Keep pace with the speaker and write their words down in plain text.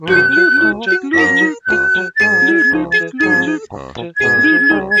we live? Can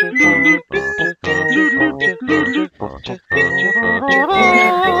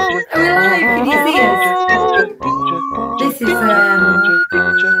you see us? This is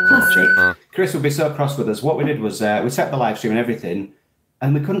classic. Chris would be so cross with us. What we did was we set up the live stream and everything,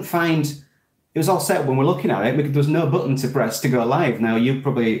 and we couldn't find. It was all set up when we're looking at it. There was no button to press to go live. Now you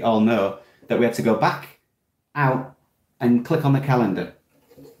probably all know that we had to go back out and click on the calendar.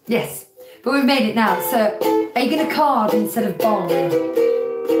 Yes, but we've made it now. So, are you going to card instead of bong?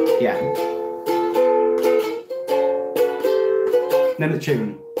 Yeah. Name the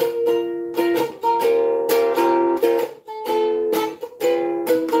tune.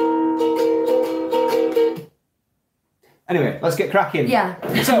 Anyway, let's get cracking. Yeah.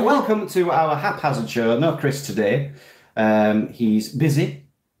 So, welcome to our haphazard show. No Chris today. He's busy,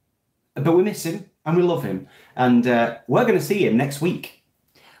 but we miss him and we love him. And we're going to see him next week.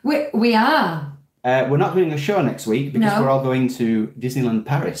 We are. We're not doing a show next week because No. we're all going to Disneyland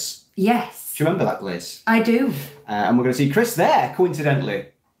Paris. Yes. Do you remember that place? I do. And we're going to see Chris there, coincidentally.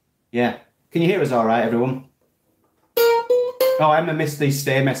 Yeah. Can you hear us all right, everyone? Oh, Emma missed the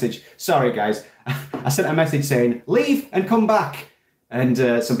stay message. Sorry, guys. I sent a message saying, leave and come back. And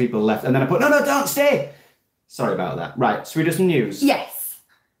some people left. And then I put, no, don't stay. Sorry about that. Right, so we do some news. Yes.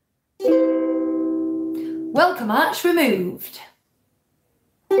 Welcome arch removed.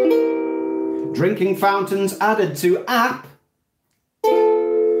 Drinking fountains added to app.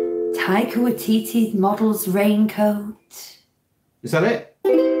 Taika Waititi models raincoat. Is that it?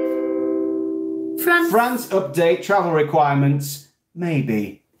 France update travel requirements.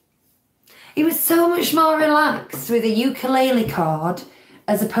 Maybe. It was so much more relaxed with a ukulele card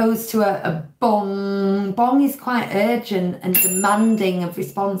as opposed to a bong. Bong is quite urgent and demanding of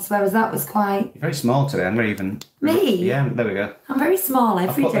response, whereas that was quite... You're very small today. I'm very even... Me? Yeah, there we go. I'm very small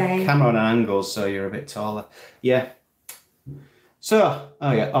every I've put day. the camera on angles so you're a bit taller. Yeah. So,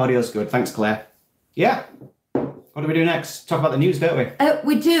 oh yeah, audio's good. Thanks, Claire. Yeah. What do we do next? Talk about the news, don't we?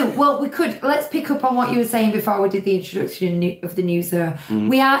 We do. Well, we could. Let's pick up on what you were saying before we did the introduction of the news there.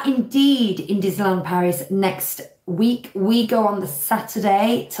 We are indeed in Disneyland Paris next week. We go on the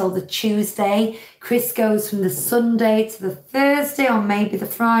Saturday till the Tuesday. Chris goes from the Sunday to the Thursday or maybe the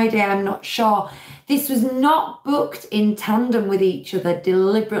Friday. I'm not sure. This was not booked in tandem with each other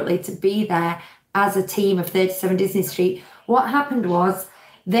deliberately to be there as a team of 37 Disney Street. What happened was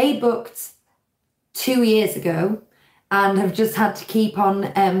they booked 2 years ago and have just had to keep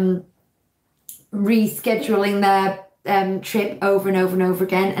on rescheduling their trip over and over and over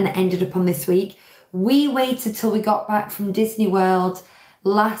again, and it ended up on this week. We waited till we got back from Disney World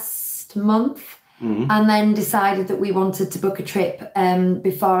last month and then decided that we wanted to book a trip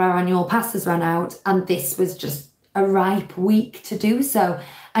before our annual passes ran out, and this was just a ripe week to do so.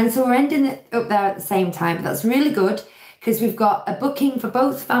 And so we're ending it up there at the same time, but that's really good because we've got a booking for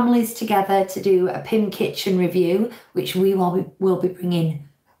both families together to do a Pim Kitchen review, which we will be bringing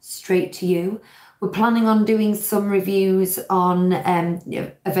straight to you. We're planning on doing some reviews on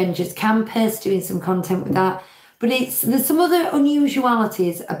Avengers Campus, doing some content with that. But there's some other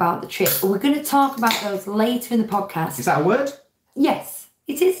unusualities about the trip. We're going to talk about those later in the podcast. Is that a word? Yes,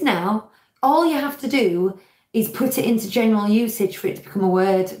 it is now. All you have to do is put it into general usage for it to become a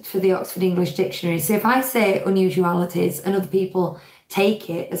word for the Oxford English Dictionary. So if I say unusualities and other people take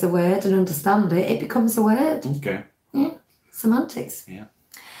it as a word and understand it, it becomes a word. Okay. Yeah. Semantics. Yeah.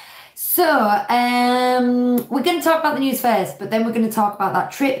 So we're going to talk about the news first, but then we're going to talk about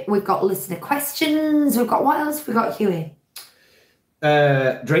that trip. We've got listener questions. We've got, what else we got, Huey?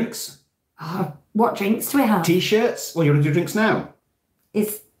 Drinks. Oh, what drinks do we have? T-shirts. Well, you want to do drinks now?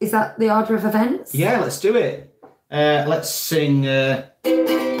 Is that the order of events? Yeah, let's do it. Let's sing...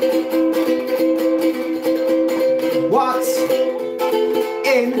 What's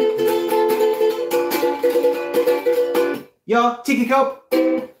in your tiki cup?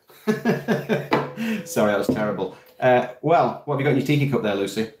 Sorry, that was terrible. Well, what have you got in your tiki cup there,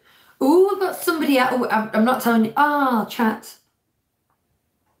 Lucy? Ooh, we've got somebody out. Ooh, I'm not telling you. Chat.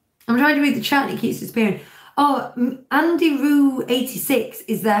 I'm trying to read the chat and it keeps disappearing. Andy Roo 86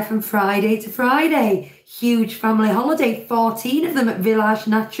 is there from Friday to Friday. Huge family holiday, 14 of them at Village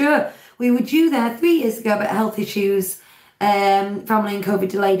Nature. We were due there 3 years ago, but health issues, family and COVID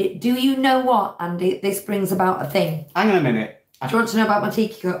delayed it. Do you know what, Andy? This brings about a thing. Hang on a minute. Do you want to know about my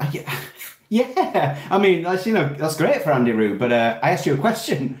tiki cup? Yeah. I mean, that's great for Andy Roo, but I asked you a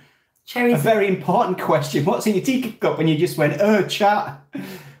question. Cherries. A very important question. What's in your tiki cup? And you just went, chat.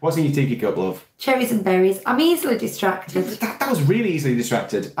 What's in your tiki cup, love? Cherries and berries. I'm easily distracted. That was really easily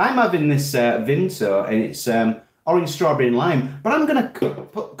distracted. I'm having this Vinto, and it's orange, strawberry and lime. But I'm going to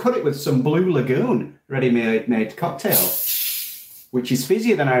cut it with some Blue Lagoon ready-made cocktail, which is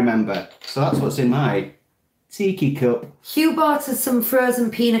fizzier than I remember. So that's what's in my tiki cup. Hugh bought us some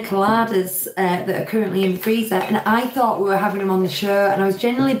frozen pina coladas that are currently in the freezer, and I thought we were having them on the show, and I was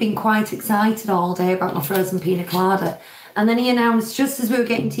generally being quite excited all day about my frozen pina colada. And then he announced, just as we were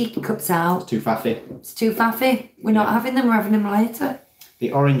getting tiki cups out... It's too faffy. It's too faffy. We're not having them, we're having them later.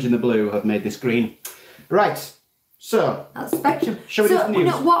 The orange and the blue have made this green. Right, so... That's spectrum. Shall we do some news?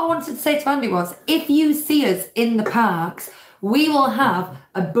 No, what I wanted to say to Andy was, if you see us in the parks, we will have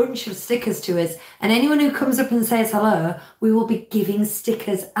a bunch of stickers to us, and anyone who comes up and says hello, we will be giving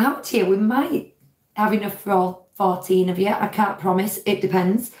stickers out to you. We might have enough for all 14 of you. I can't promise. It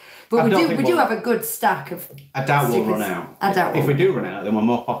depends. But we do have a good stack of I doubt stickers. we'll run out. I doubt If we do run out, then we're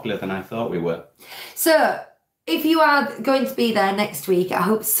more popular than I thought we were. So, if you are going to be there next week, I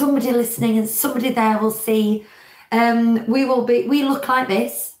hope somebody listening and somebody there will see. We look like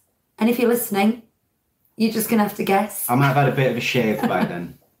this, and if you're listening, you're just gonna have to guess. I might have had a bit of a shave by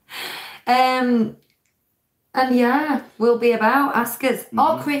then. And yeah, we'll be about. Ask us.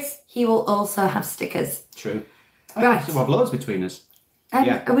 Or Chris, he will also have stickers. True. Right. So we'll have loads between us.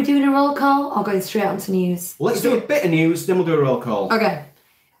 Are we doing a roll call or going straight on to news? Let's do a bit of news, then we'll do a roll call. Okay.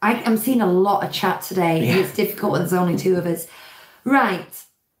 I'm seeing a lot of chat today. Yeah. It's difficult when there's only two of us. Right.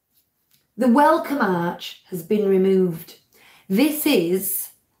 The welcome arch has been removed. This is...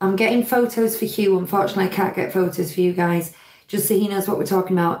 I'm getting photos for Hugh. Unfortunately, I can't get photos for you guys, just so he knows what we're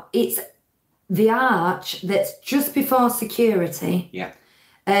talking about. It's the arch that's just before security. Yeah.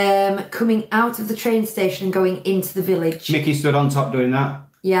 Coming out of the train station and going into the village. Mickey stood on top doing that.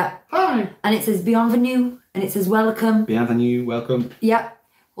 Yeah. Hi. And it says Bienvenue, and it says welcome. Bienvenue, welcome. Yeah.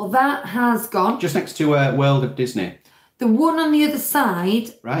 Well, that has gone. Just next to World of Disney. The one on the other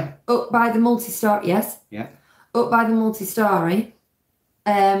side. Right. Up by the multi-story. Yes. Yeah. Up by the multi-story.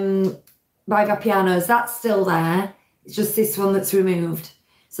 By Vapiano's. That's still there. It's just this one that's removed.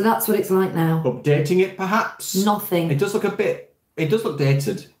 So that's what it's like now. Updating it, perhaps? Nothing. It does look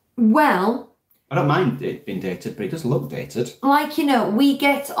dated. Well... I don't mind it being dated, but it does look dated. Like, we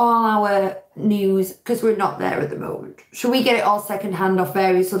get all our news, because we're not there at the moment. So we get it all secondhand off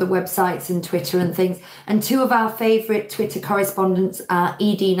various other websites and Twitter and things. And two of our favourite Twitter correspondents are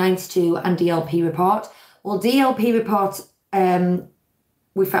ED92 and DLP Report. Well, DLP Report,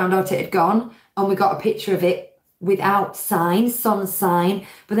 we found out it had gone, and we got a picture of it without sign, Son's sign.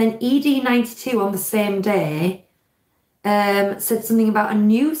 But then ED92 on the same day said something about a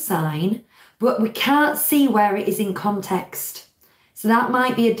new sign, but we can't see where it is in context. So that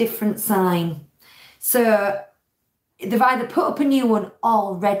might be a different sign. So they've either put up a new one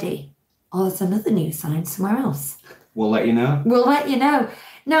already, or there's another new sign somewhere else. We'll let you know. We'll let you know.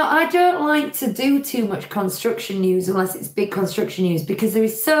 Now, I don't like to do too much construction news unless it's big construction news, because there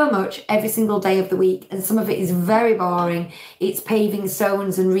is so much every single day of the week, and some of it is very boring. It's paving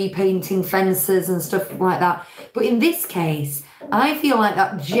stones and repainting fences and stuff like that. But in this case, I feel like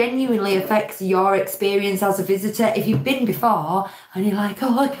that genuinely affects your experience as a visitor. If you've been before and you're like,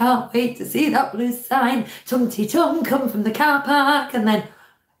 oh, I can't wait to see that blue sign, tum-ti-tum, come from the car park, and then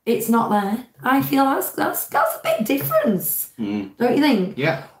it's not there. I feel that's a big difference, don't you think?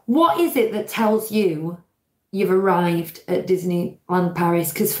 Yeah. What is it that tells you you've arrived at Disneyland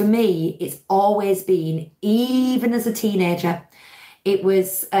Paris? Because for me, it's always been, even as a teenager, it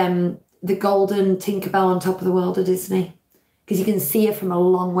was the golden Tinkerbell on top of the World of Disney. Because you can see it from a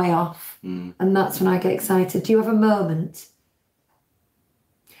long way off. And that's when I get excited. Do you have a moment?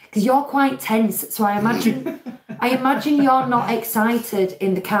 Because you're quite tense, so I imagine you're not excited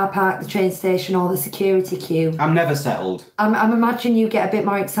in the car park, the train station, or the security queue. I'm never settled. I'm imagining you get a bit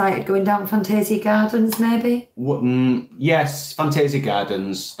more excited going down Fantasia Gardens, maybe? Yes, Fantasia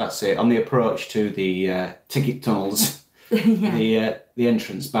Gardens, that's it. On the approach to the ticket tunnels, the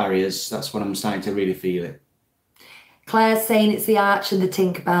entrance barriers, that's when I'm starting to really feel it. Claire's saying it's the Arch and the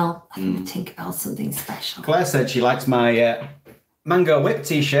Tinkerbell. I think the Tinkerbell's something special. Claire said she likes my Mango Whip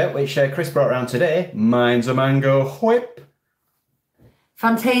t-shirt, which Chris brought around today. Mine's a Mango Whip.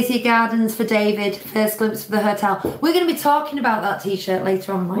 Fantasia Gardens for David. First glimpse for the hotel. We're going to be talking about that t-shirt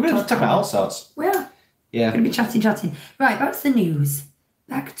later on. We're going to talk about all sorts. We are. Yeah. We're going to be chatting. Right, back to the news.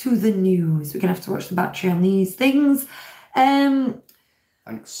 Back to the news. We're going to have to watch the battery on these things.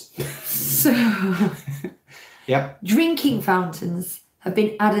 Thanks. So... Yep. Drinking fountains have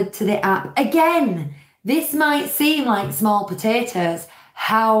been added to the app. Again, this might seem like small potatoes.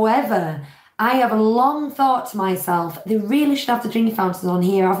 However, I have a long thought to myself, they really should have the drinking fountains on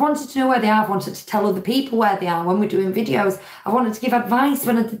here. I've wanted to know where they are. I've wanted to tell other people where they are when we're doing videos. I wanted to give advice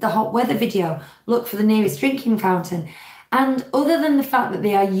when I did the hot weather video. Look for the nearest drinking fountain. And other than the fact that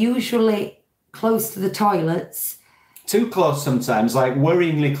they are usually close to the toilets. Too close sometimes, like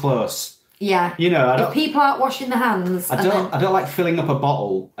worryingly close. Yeah. You know, if people aren't washing their hands. I don't like filling up a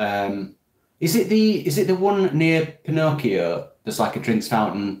bottle. Is it the one near Pinocchio? There's like a drinks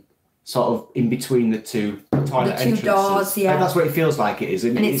fountain sort of in between the two toilet entrances. The two doors, yeah. That's what it feels like it is.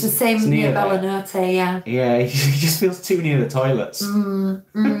 And it's the same near Bellanote, yeah. Yeah, it just feels too near the toilets.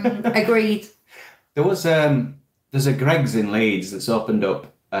 Agreed. There's a Greggs in Leeds that's opened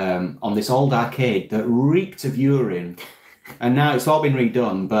up on this old arcade that reeked of urine. And now it's all been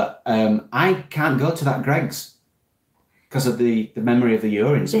redone, but I can't go to that Greggs because of the memory of the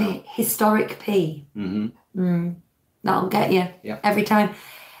urine smell. The historic pee. Mm-hmm. That'll get you every time.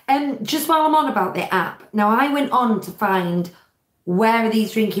 Just while I'm on about the app, now I went on to find where are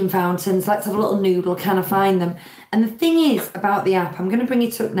these drinking fountains. Let's have a little noodle, can I find them? And the thing is about the app, I'm going to bring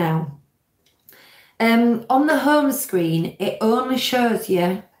it up now. On the home screen, it only shows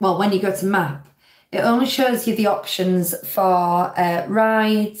you, well, when you go to map, it only shows you the options for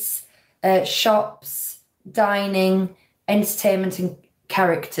rides, shops, dining, entertainment and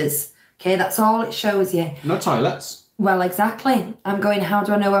characters. Okay, that's all it shows you. No toilets. Well, exactly. I'm going, how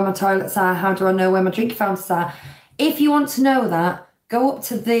do I know where my toilets are? How do I know where my drinking fountains are? If you want to know that, go up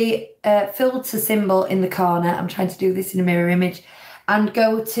to the filter symbol in the corner. I'm trying to do this in a mirror image. And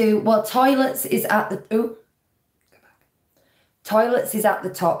go to, well, toilets is at the, toilets is at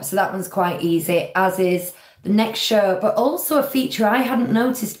the top. So that one's quite easy, as is the next show. But also a feature I hadn't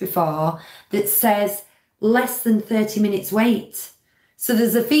noticed before that says less than 30 minutes wait. So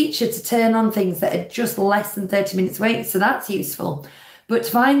there's a feature to turn on things that are just less than 30 minutes wait. So that's useful. But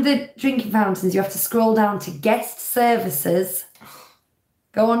to find the drinking fountains, you have to scroll down to guest services.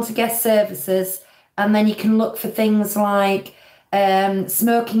 Go on to guest services. And then you can look for things like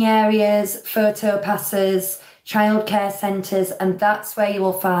smoking areas, photo passes, childcare centres. And that's where you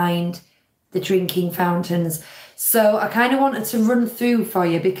will find the drinking fountains. So I kind of wanted to run through for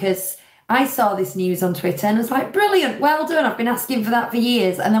you because I saw this news on Twitter and I was like, brilliant, well done. I've been asking for that for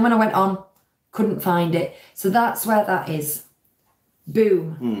years. And then when I went on, couldn't find it. So that's where that is.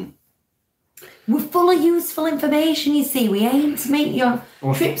 Boom. We're full of useful information, you see. We aim to make your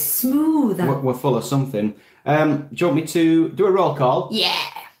trip smoother. We're full of something. Do you want me to do a roll call? Yeah.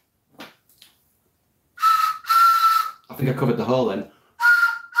 I think I covered the whole then.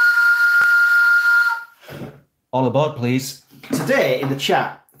 All aboard, please. Today in the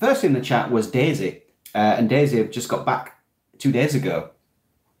chat, first in the chat was Daisy, and Daisy just got back 2 days ago.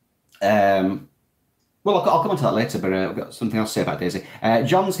 Well, I'll come on to that later, but I've got something else to say about Daisy.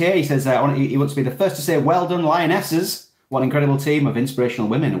 John's here. He says he wants to be the first to say, well done, Lionesses. What an incredible team of inspirational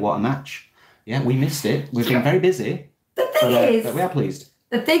women. What a match. Yeah, we missed it. We've been very busy. The thing is... But we are pleased.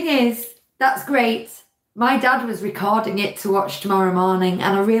 The thing is, that's great. My dad was recording it to watch tomorrow morning,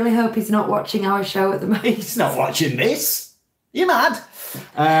 and I really hope he's not watching our show at the moment. He's not watching this. You mad?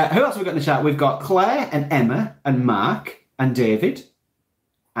 Who else have we got in the chat? We've got Claire and Emma and Mark and David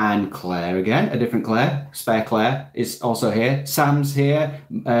and Claire again, a different Claire. Spare Claire is also here. Sam's here.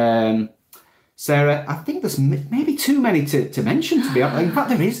 Sarah. I think there's maybe too many to mention, to be honest. In fact,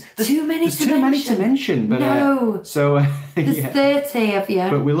 there is. There's too many to mention. But, no. There's 30 of you.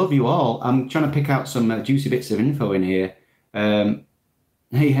 But we love you all. I'm trying to pick out some juicy bits of info in here.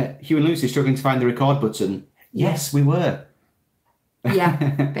 Hey, Hugh and Lucy struggling to find the record button. Yes, we were. Yeah,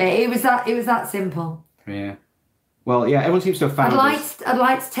 it was that simple. Yeah. Well, yeah, everyone seems to have found I'd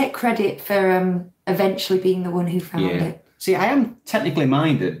like to take credit for eventually being the one who found it. See, I am technically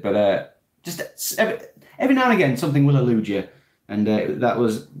minded, but just every now and again something will elude you, and that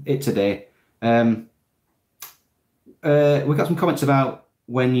was it today. We've got some comments about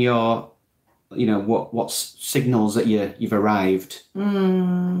when you're, what signals that you've arrived.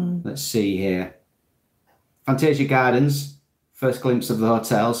 Let's see here. Fantasia Gardens. First glimpse of the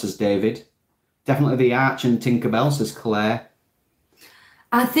hotel, says David. Definitely the Arch and Tinkerbell, says Claire.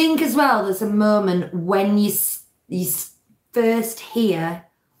 I think as well there's a moment when you first hear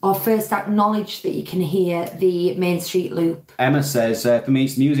or first acknowledge that you can hear the Main Street Loop. Emma says, for me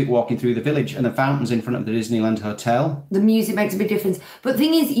it's music walking through the village and the fountains in front of the Disneyland Hotel. The music makes a big difference. But the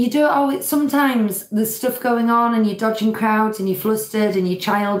thing is, you don't always, sometimes there's stuff going on and you're dodging crowds and you're flustered and your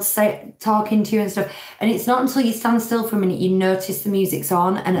child's talking to you and stuff. And it's not until you stand still for a minute you notice the music's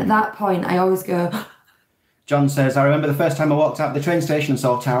on. And at that point, I always go... John says, I remember the first time I walked out the train station and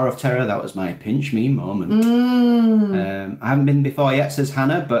saw Tower of Terror. That was my pinch me moment. I haven't been before yet, says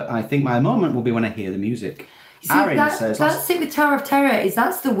Hannah, but I think my moment will be when I hear the music. See, Aaron says... That's it with Tower of Terror,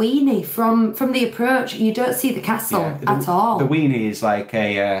 that's the weenie from the approach. You don't see the castle at all. The weenie is like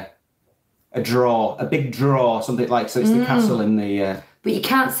a draw, a big draw, something like, so it's the castle in the... But you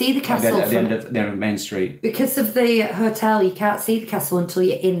can't see the castle at the end of the main street. Because of the hotel, you can't see the castle until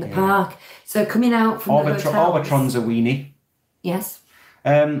you're in the park. So coming out from the hotel... Orbitron's a weenie. Yes.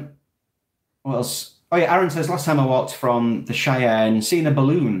 What else? Oh yeah, Aaron says, last time I walked from the Cheyenne, seeing a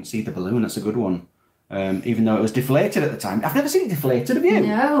balloon. See the balloon, that's a good one. Even though it was deflated at the time. I've never seen it deflated, have you?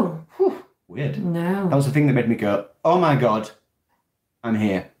 No. Whew, weird. No. That was the thing that made me go, oh my God, I'm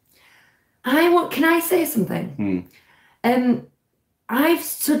here. Can I say something? I've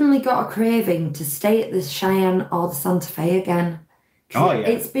suddenly got a craving to stay at the Cheyenne or the Santa Fe again. Oh, yeah.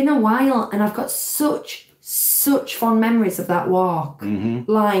 It's been a while and I've got such fond memories of that walk.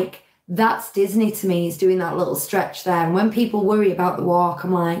 Like, that's Disney to me, is doing that little stretch there. And when people worry about the walk,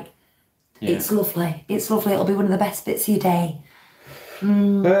 I'm like, it's lovely. It's lovely. It'll be one of the best bits of your day.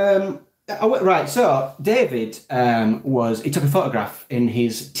 Right, so David he took a photograph in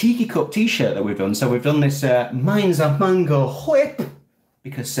his Tiki Cup t-shirt that we've done. So we've done this Mine's a Mango Whip,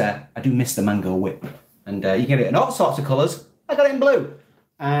 because I do miss the mango whip. And you can get it in all sorts of colours. I got it in blue.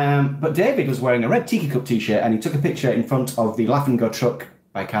 But David was wearing a red Tiki Cup t-shirt and he took a picture in front of the Laugh and Go truck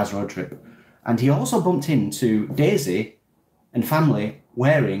by Cars Road Trip. And he also bumped into Daisy and family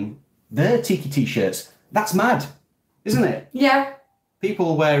wearing their Tiki t-shirts. That's mad, isn't it? Yeah.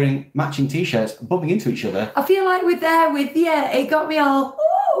 People wearing matching t-shirts, bumping into each other. I feel like it got me all,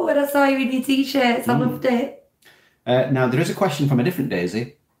 when I saw you in your t-shirts. I loved it. Now, there is a question from a different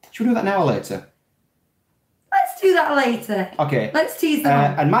Daisy. Should we do that now or later? Let's do that later. Okay. Let's tease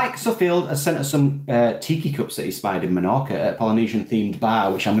them. And Mike Suffield has sent us some Tiki Cups that he spied in Menorca at a Polynesian-themed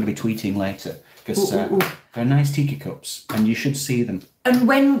bar, which I'm going to be tweeting later. Because they're nice Tiki Cups, and you should see them. And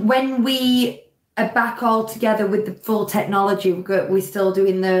when we are back all together with the full technology, we're still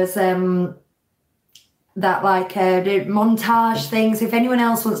doing those montage things. If anyone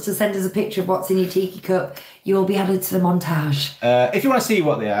else wants to send us a picture of what's in your Tiki Cup, you will be added to the montage. If you want to see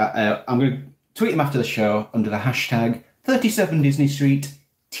what they are, I'm going to tweet them after the show under the hashtag 37 Disney Street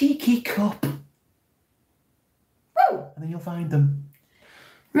Tiki Cup. Woo! And then you'll find them.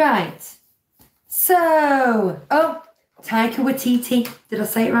 Right. So, Taika Waititi. Did I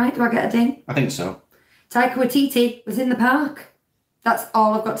say it right? Do I get a ding? I think so. Taika Waititi was in the park. That's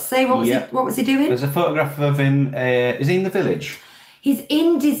all I've got to say. What was he doing? There's a photograph of him. Is he in the village? He's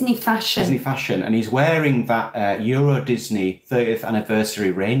in Disney fashion. Disney fashion, and he's wearing that Euro Disney 30th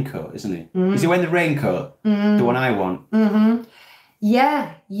anniversary raincoat, isn't he? Is he wearing the raincoat? The one I want?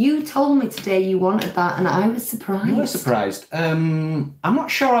 Yeah, you told me today you wanted that, and I was surprised. You were surprised. I'm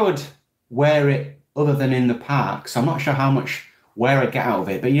not sure I would wear it other than in the park, so I'm not sure how much wear I get out of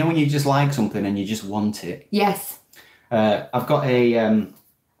it. But you know when you just like something and you just want it? Yes. I've got a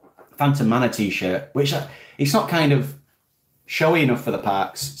Phantom Manor t-shirt, which it's not kind of showy enough for the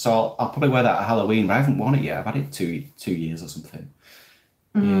parks, so I'll probably wear that at Halloween, but I haven't worn it yet. I've had it 2 years or something.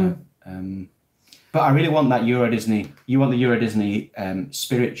 Yeah. But I really want that Euro Disney. You want the Euro Disney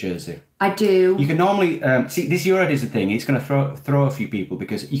Spirit jersey? I do. You can normally see this Euro Disney thing. It's going to throw a few people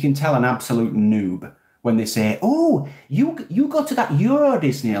because you can tell an absolute noob when they say, "Oh, you go to that Euro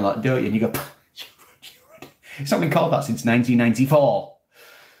Disney a lot, don't you?" And you go, "It's not been called that since 1994."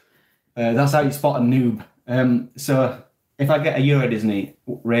 That's how you spot a noob. So if I get a Euro Disney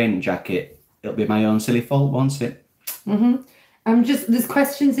rain jacket, it'll be my own silly fault, won't it? There's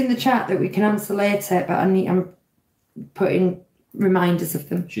questions in the chat that we can answer later, but I'm putting reminders of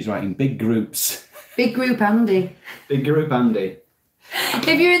them. She's writing big groups. Big group Andy. Big group Andy.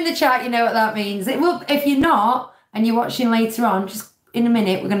 If you're in the chat, you know what that means. If you're not, and you're watching later on, just in a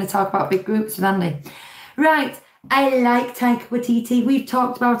minute, we're going to talk about big groups with Andy. Right. I like Taika Waititi. We've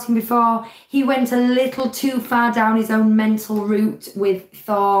talked about him before. He went a little too far down his own mental route with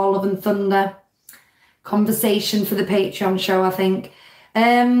Thor, Love and Thunder. Conversation for the Patreon show, I think.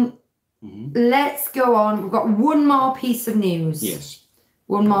 Let's go on. We've got one more piece of news. Yes.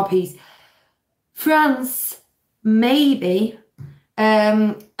 One more piece. France, maybe,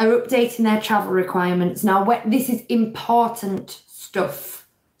 are updating their travel requirements. Now, this is important stuff.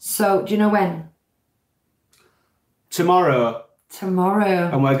 So, do you know when? Tomorrow.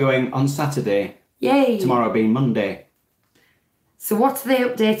 And we're going on Saturday. Yay. Tomorrow being Monday. So what are they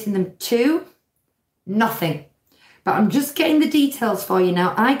updating them to? Nothing. But I'm just getting the details for you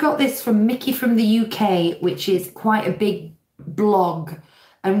now. I got this from Mickey from the UK, which is quite a big blog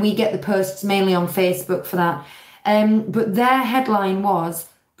and we get the posts mainly on Facebook for that. But their headline was,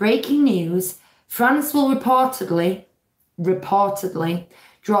 breaking news, France will reportedly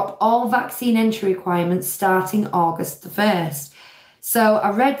drop all vaccine entry requirements starting August the 1st. So I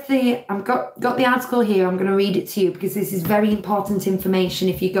read I've got the article here. I'm going to read it to you because this is very important information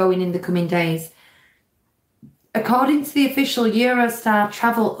if you go in the coming days. According to the official Eurostar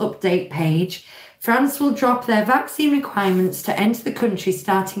travel update page, France will drop their vaccine requirements to enter the country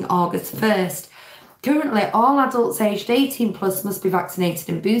starting August 1st. Currently, all adults aged 18 plus must be vaccinated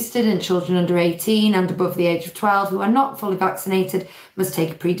and boosted, and children under 18 and above the age of 12 who are not fully vaccinated must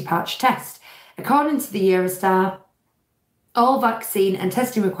take a pre-departure test. According to the Eurostar, all vaccine and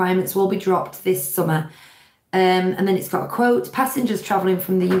testing requirements will be dropped this summer. And then it's got a quote, passengers travelling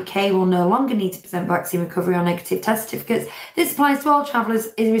from the UK will no longer need to present vaccine recovery or negative test certificates. This applies to all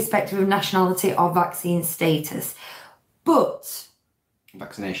travellers irrespective of nationality or vaccine status. But...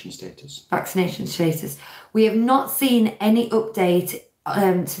 Vaccination status. We have not seen any update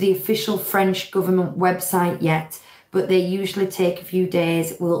to the official French government website yet, but they usually take a few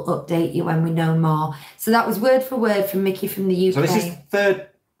days. We'll update you when we know more. So that was word for word from Mickey from the UK. So this is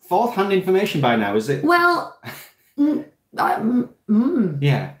fourth hand information by now, is it? Well,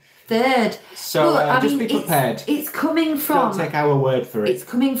 yeah. Third. So just be prepared. It's coming from... Don't take our word for it. It's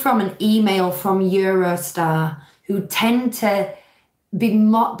coming from an email from Eurostar, who tend to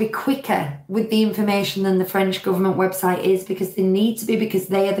be quicker with the information than the French government website is, because they need to be, because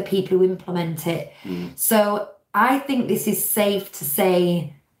they are the people who implement it. So I think this is safe to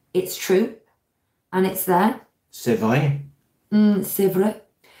say it's true and it's there. C'est vrai. C'est vrai.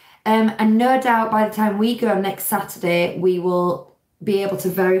 And no doubt by the time we go next Saturday, we will be able to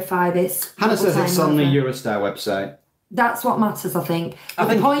verify this. Hannah says it's on the Eurostar website. That's what matters, I think.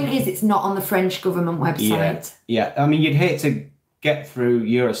 But the point is, it's not on the French government website. Yeah. I mean, you'd hate to get through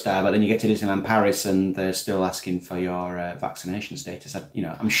Eurostar, but then you get to Disneyland Paris and they're still asking for your vaccination status.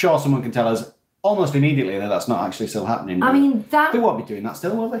 I'm sure someone can tell us almost immediately that that's not actually still happening. I mean, they won't be doing that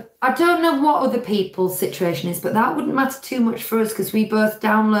still, will they? I don't know what other people's situation is, but that wouldn't matter too much for us because we both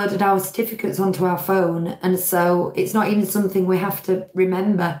downloaded our certificates onto our phone, and so it's not even something we have to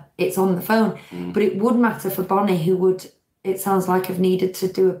remember. It's on the phone. But it would matter for Bonnie, who would, it sounds like, have needed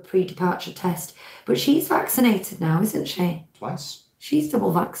to do a pre-departure test. But she's vaccinated now, isn't she? Twice. She's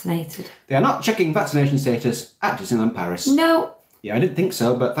double vaccinated. They are not checking vaccination status at Disneyland Paris. No. Yeah, I didn't think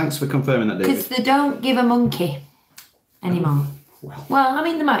so, but thanks for confirming that, David. Because they don't give a monkey anymore. Well, I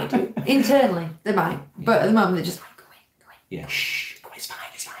mean, they might do. Internally, they might. But at the moment, they're just like, go away. Yeah, shh. Go away, it's fine.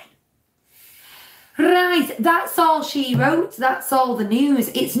 Right, that's all she wrote. That's all the news.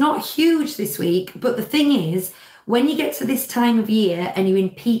 It's not huge this week, but the thing is, when you get to this time of year and you're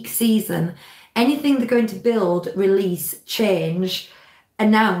in peak season, anything they're going to build, release, change,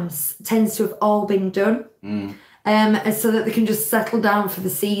 announce, tends to have all been done. So that they can just settle down for the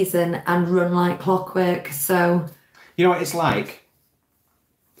season and run like clockwork. So, you know what it's like?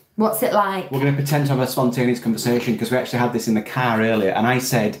 What's it like? We're going to pretend to have a spontaneous conversation because we actually had this in the car earlier, and I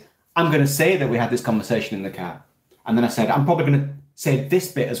said, I'm going to say that we had this conversation in the car. And then I said, I'm probably going to say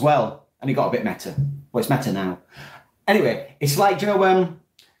this bit as well. And it got a bit meta. Well, it's meta now. Anyway, it's like, do you know when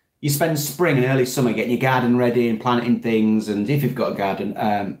you spend spring and early summer getting your garden ready and planting things, and if you've got a garden,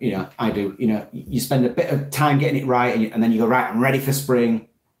 I do, you spend a bit of time getting it right, and then you go, right, I'm ready for spring,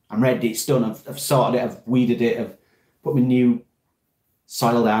 I'm ready, it's done, I've sorted it, I've weeded it, I've put my new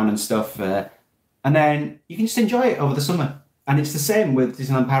soil down and stuff, and then you can just enjoy it over the summer. And it's the same with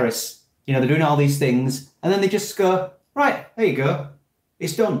Disneyland Paris. They're doing all these things, and then they just go, right, there you go,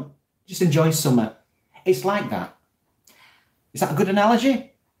 it's done, just enjoy summer. It's like that. Is that a good analogy?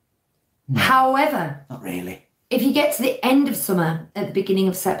 No, however, not really. If you get to the end of summer at the beginning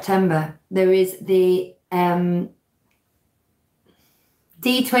of September, there is the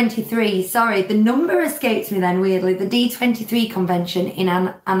D23, sorry, the number escapes me then weirdly, the D23 convention in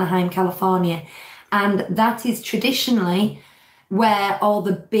Anaheim, California. And that is traditionally where all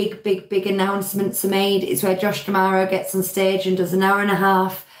the big announcements are made. It's where Josh D'Amaro gets on stage and does an hour and a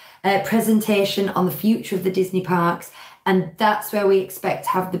half presentation on the future of the Disney parks. And that's where we expect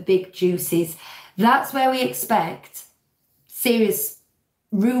to have the big juices. That's where we expect serious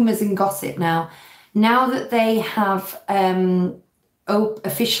rumours and gossip now. Now that they have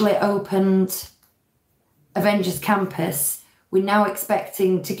officially opened Avengers Campus, we're now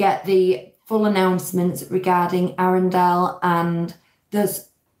expecting to get the full announcements regarding Arendelle and those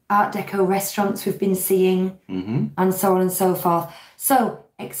Art Deco restaurants we've been seeing, and so on and so forth. So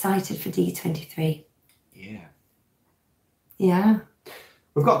excited for D23. Yeah.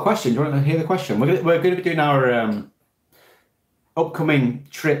 We've got a question. Do you want to hear the question? We're going to be doing our upcoming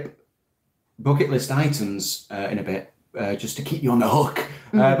trip bucket list items in a bit, just to keep you on the hook.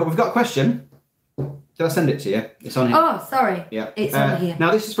 But we've got a question. Did I send it to you? It's on here. Oh, sorry. Yeah. It's on here.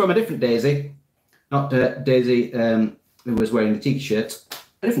 Now, this is from a different Daisy. Not Daisy who was wearing the tiki shirt.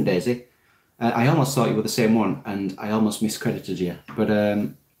 A different Daisy. I almost thought you were the same one, and I almost miscredited you. But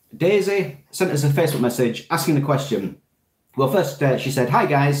Daisy sent us a Facebook message asking the question. Well, first she said, "Hi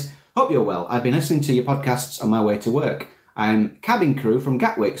guys, hope you're well. I've been listening to your podcasts on my way to work. I'm cabin crew from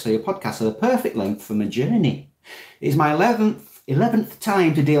Gatwick, so your podcasts are the perfect length for my journey. It's my 11th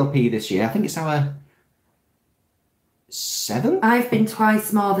time to DLP this year. I think it's our 7th? I've been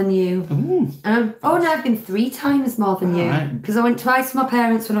twice more than you. No, I've been 3 times more than you. Because I went twice with my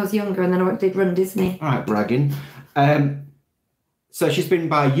parents when I was younger, and then I did Run Disney. All right, bragging. So she's been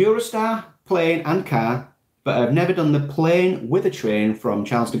by Eurostar, plane and car, but I've never done the plane with a train from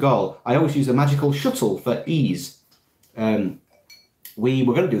Charles de Gaulle. I always use a magical shuttle for ease. We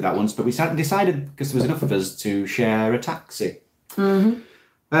were going to do that once, but we decided, because there was enough of us, to share a taxi.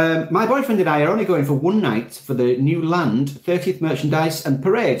 My boyfriend and I are only going for one night for the new land 30th merchandise and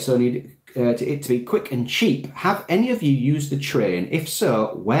parade, so I need it to be quick and cheap. Have any of you used the train? If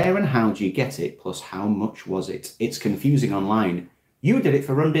so, where and how do you get it? Plus, how much was it? It's confusing online. You did it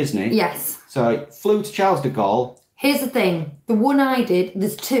for Run Disney. Yes. So I flew to Charles de Gaulle. Here's the thing. The one I did,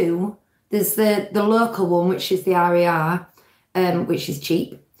 there's 2. There's the local one, which is the RER, which is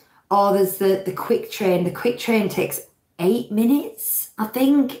cheap. Or there's the quick train. The quick train takes 8 minutes, I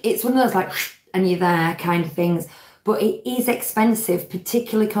think. It's one of those like, and you're there kind of things. But it is expensive,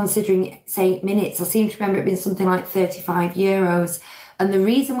 particularly considering it's 8 minutes. I seem to remember it being something like €35. And the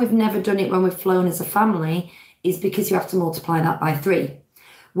reason we've never done it when we've flown as a family is because you have to multiply that by 3.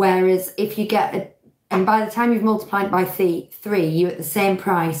 Whereas if you get and by the time you've multiplied by 3, you're at the same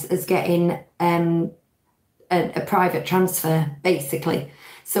price as getting a private transfer, basically.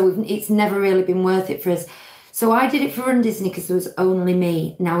 So it's never really been worth it for us. So I did it for Run Disney because there was only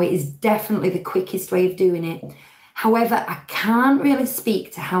me. Now, it is definitely the quickest way of doing it. However, I can't really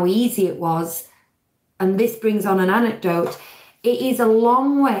speak to how easy it was. And this brings on an anecdote. It is a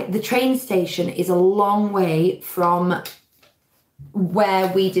long way. The train station is a long way from where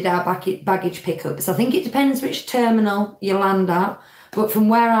we did our baggage pickups. I think it depends which terminal you land at. But from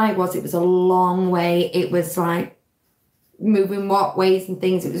where I was, it was a long way. It was like moving walkways and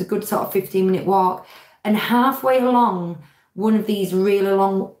things. It was a good sort of 15-minute walk. And halfway along one of these really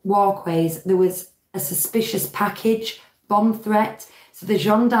long walkways, there was a suspicious package, bomb threat. So the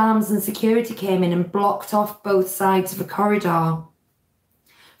gendarmes and security came in and blocked off both sides of a corridor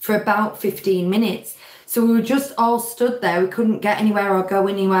for about 15 minutes. So we were just all stood there. We couldn't get anywhere or go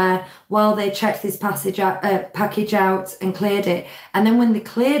anywhere while they checked this package out and cleared it. And then when they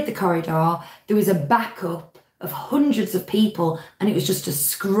cleared the corridor, there was a backup of hundreds of people, and it was just a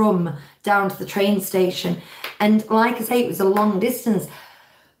scrum down to the train station. And like I say, it was a long distance.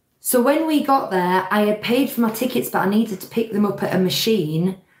 So when we got there, I had paid for my tickets, but I needed to pick them up at a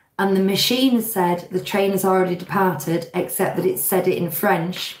machine. And the machine said the train has already departed, except that it said it in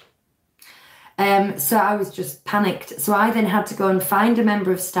French. So I was just panicked. So I then had to go and find a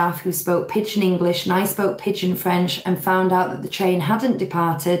member of staff who spoke pidgin English, and I spoke pidgin French, and found out that the train hadn't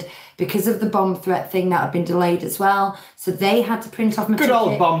departed because of the bomb threat thing that had been delayed as well. So they had to print off my ticket. Good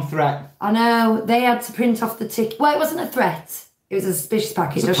old bomb threat. I know. They had to print off the ticket. Well, it wasn't a threat. It was a suspicious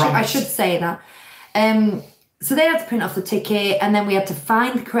package. I should say that. So they had to print off the ticket, and then we had to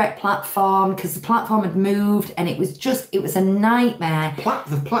find the correct platform because the platform had moved, and it was a nightmare.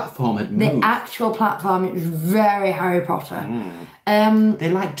 The platform had moved? The actual platform, it was very Harry Potter.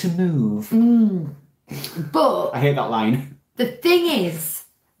 They like to move. But I hate that line. The thing is,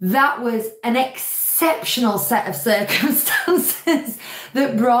 that was an exceptional set of circumstances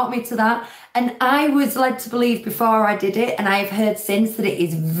that brought me to that. And I was led to believe before I did it, and I've heard since, that it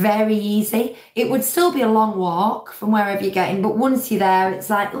is very easy. It would still be a long walk from wherever you're getting, but once you're there, it's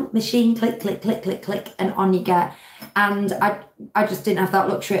like, oh, machine, click, click, click, click, click, and on you get. And I just didn't have that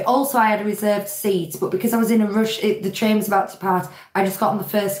luxury. Also, I had a reserved seat, but because I was in a rush, the train was about to depart, I just got on the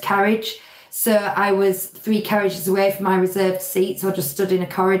first carriage. So I was 3 carriages away from my reserved seat, so I just stood in a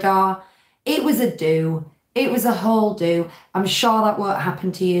corridor. It was a do. It was a whole do. I'm sure that won't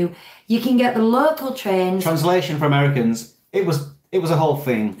happen to you. You can get the local trains. Translation for Americans, it was a whole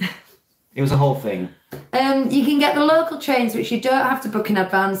thing. It was a whole thing. You can get the local trains, which you don't have to book in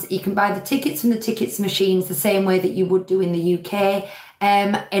advance. You can buy the tickets from the tickets machines the same way that you would do in the UK.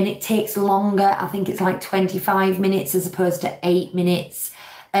 And it takes longer. I think it's like 25 minutes as opposed to 8 minutes.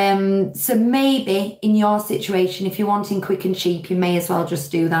 So maybe in your situation, if you're wanting quick and cheap, you may as well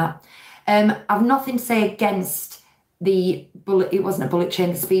just do that. I've nothing to say against it wasn't a bullet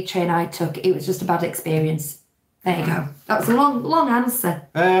train, the speed train I took. It was just a bad experience. There you go. That was a long answer.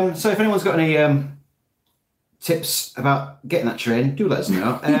 So if anyone's got any tips about getting that train, do let us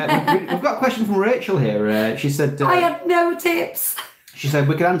know. We've got a question from Rachel here. She said... I had no tips. She said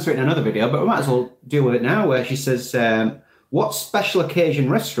we could answer it in another video, but we might as well deal with it now, where she says, what special occasion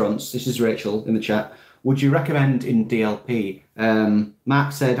restaurants, this is Rachel in the chat, would you recommend in DLP?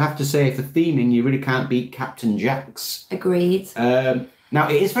 Mark said, have to say, for theming, you really can't beat Captain Jack's. Agreed. Now,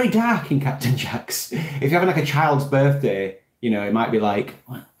 it is very dark in Captain Jack's. If you're having like a child's birthday, it might be like,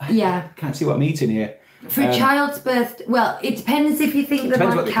 yeah, can't see what I'm eating here. For a child's birthday, well, it depends if you think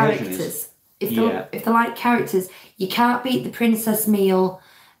they're like characters. If they're like characters, you can't beat the princess meal,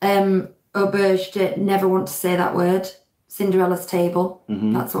 auberge de, never want to say that word, Cinderella's table,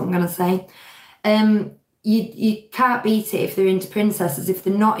 that's what I'm going to say. You can't beat it if they're into princesses. If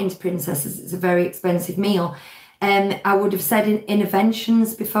they're not into princesses, it's a very expensive meal. I would have said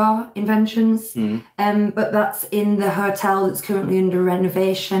Inventions before, but that's in the hotel that's currently under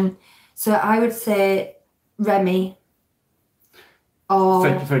renovation. So I would say Remy.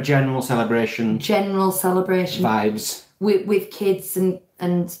 Or for a general celebration. Vibes. With kids and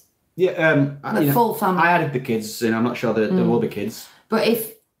yeah, the full family. I added the kids, and I'm not sure there will be kids. But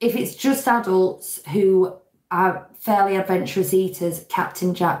if it's just adults who are fairly adventurous eaters,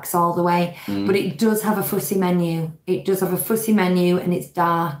 Captain Jack's all the way. But it does have a fussy menu. And it's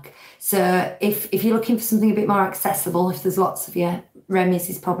dark. So if you're looking for something a bit more accessible, if there's lots of you, Remy's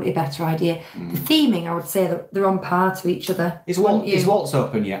is probably a better idea. The theming, I would say that they're on par to each other. Is Waltz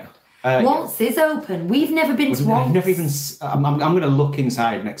open yet? Waltz is open. We've never been to Waltz. I've never even. I'm going to look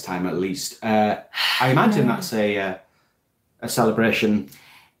inside next time at least. I imagine that's a celebration.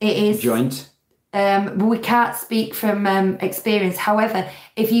 It is joint. But we can't speak from experience. However,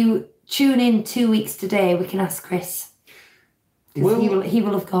 if you tune in 2 weeks today, we can ask Chris. He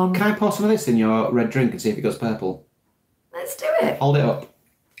will have gone. Can I pour some of this in your red drink and see if it goes purple? Let's do it. Hold it up.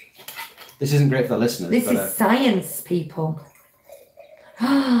 This isn't great for the listeners. This is science, people.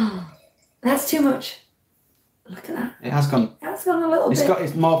 That's too much. Look at that. It has gone. That's gone a little bit.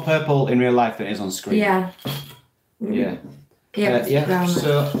 It's more purple in real life than it is on screen. Yeah. Yeah. Yeah.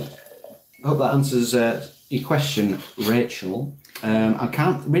 So I hope that answers your question, Rachel. I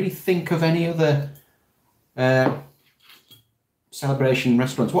can't really think of any other celebration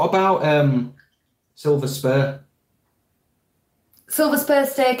restaurants. What about Silver Spur? Silver Spur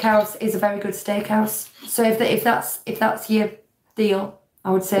Steakhouse is a very good steakhouse. So if that's your deal,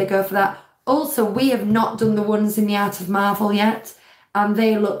 I would say go for that. Also, we have not done the ones in the Art of Marvel yet, and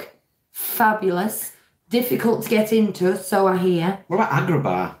they look fabulous. Difficult to get into, so I hear. What about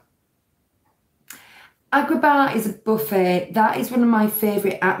Agrabar? Agrabar is a buffet. That is one of my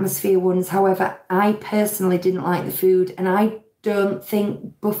favourite atmosphere ones. However, I personally didn't like the food, and I don't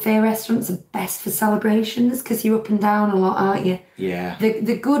think buffet restaurants are best for celebrations because you're up and down a lot, aren't you? Yeah.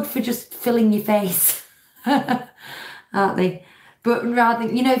 They're good for just filling your face, aren't they? But rather,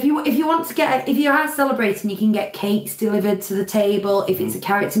 if you want to if you are celebrating, you can get cakes delivered to the table. If it's a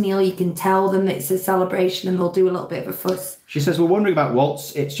character meal, you can tell them that it's a celebration and they'll do a little bit of a fuss. She says, we're wondering about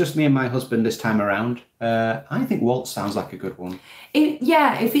Waltz. It's just me and my husband this time around. I think Waltz sounds like a good one.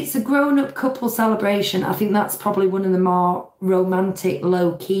 If it's a grown-up couple celebration, I think that's probably one of the more romantic,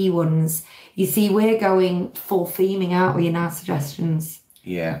 low-key ones. You see, we're going full theming, aren't we, in our suggestions?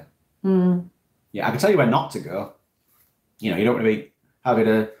 Yeah. Yeah, I can tell you where not to go. You don't want to be having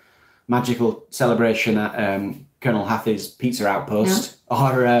a magical celebration at Colonel Hathie's Pizza Outpost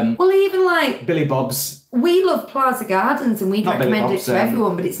or even like Billy Bob's. We love Plaza Gardens and we'd recommend it to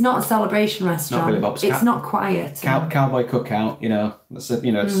everyone, but it's not a celebration restaurant. Not Billy Bob's. It's not quiet. Cowboy Cookout, it's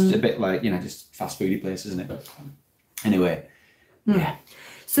a bit like just fast foody place, isn't it? Anyway, yeah.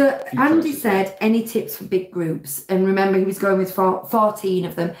 So Andy said, any tips for big groups? And remember, he was going with 14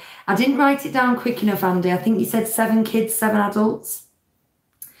 of them. I didn't write it down quick enough, Andy. I think you said 7 kids, 7 adults.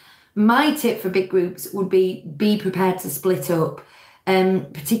 My tip for big groups would be prepared to split up,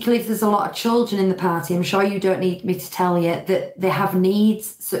 particularly if there's a lot of children in the party. I'm sure you don't need me to tell you that they have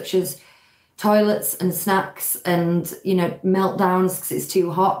needs such as toilets and snacks and, meltdowns because it's too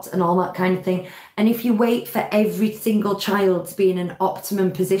hot and all that kind of thing. And if you wait for every single child to be in an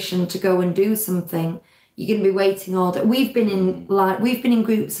optimum position to go and do something, you're going to be waiting all day. We've been in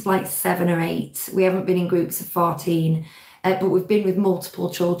groups of like 7 or 8. We haven't been in groups of 14, but we've been with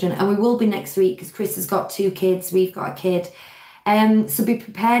multiple children, and we will be next week because Chris has got 2 kids. We've got a kid. So be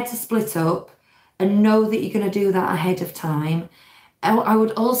prepared to split up and know that you're going to do that ahead of time. I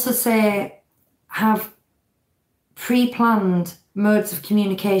would also say have pre-planned modes of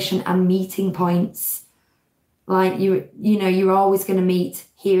communication and meeting points. Like you're always going to meet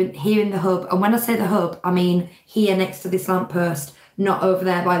here in the hub. And when I say the hub, I mean here next to this lamppost, not over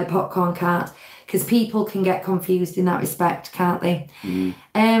there by the popcorn cart, because people can get confused in that respect, can't they?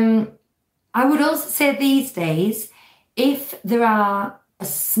 I would also say these days, if there are a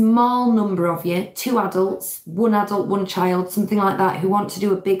small number of you, 2 adults, 1 adult, 1 child, something like that, who want to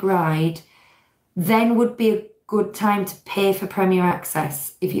do a big ride, then would be a good time to pay for Premier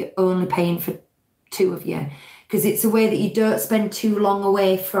Access if you're only paying for 2 of you. Because it's a way that you don't spend too long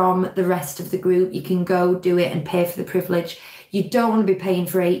away from the rest of the group. You can go do it and pay for the privilege. You don't want to be paying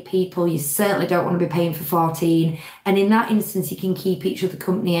for 8 people. You certainly don't want to be paying for 14. And in that instance, you can keep each other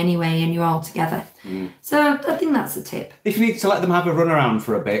company anyway and you're all together. So I think that's a tip. If you need to let them have a run around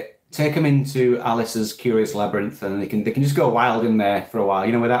for a bit, take them into Alice's Curious Labyrinth and they can just go wild in there for a while,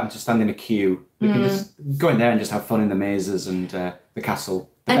 without having to stand in a queue. They can just go in there and just have fun in the mazes and the castle.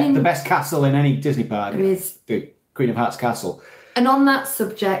 The best castle in any Disney park is the Queen of Hearts Castle. And on that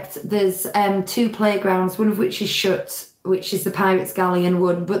subject, there's 2 playgrounds, one of which is shut, which is the Pirates Galleon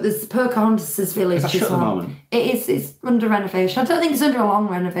one, but there's Pocahontas' Village is that shut as well. At the moment? It's under renovation. I don't think it's under a long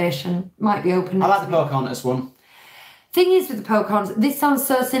renovation. Might be open. I like the Pocahontas one. Thing is with the Pocahontas, this sounds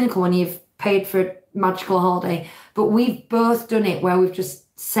so cynical when you've paid for a magical holiday, but we've both done it where we've just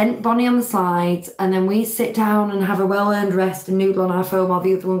sent Bonnie on the slides and then we sit down and have a well-earned rest and noodle on our phone while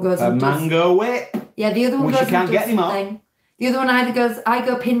the other one goes and does... mango whip. Yeah, the other one which goes you can't and does get anymore. something. The other one either goes, I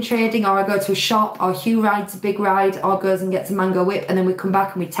go pin trading or I go to a shop or Hugh rides a big ride or goes and gets a mango whip and then we come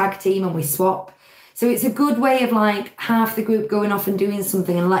back and we tag team and we swap. So it's a good way of like half the group going off and doing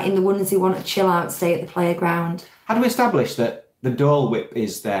something and letting the ones who want to chill out stay at the playground. How do we establish that the Dole whip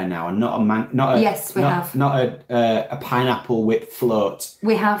is there now and not a Yes, we have. Not a pineapple whip float?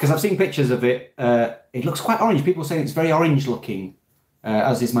 We have. Because I've seen pictures of it. It looks quite orange. People say it's very orange looking,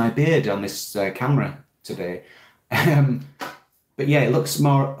 as is my beard on this camera today. But yeah, it looks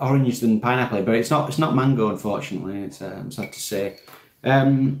more orange than pineapple, but it's not mango, unfortunately. It's sad to say.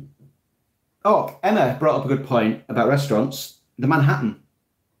 Emma brought up a good point about restaurants. The Manhattan.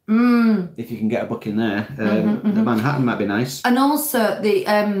 If you can get a booking there, the Manhattan might be nice. And also the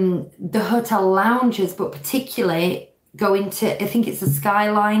hotel lounges, but particularly going to, I think it's the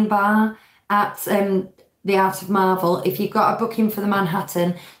Skyline Bar at the Art of Marvel. If you've got a booking for the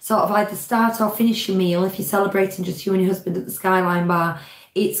Manhattan, sort of either start or finish your meal, if you're celebrating just you and your husband at the Skyline Bar,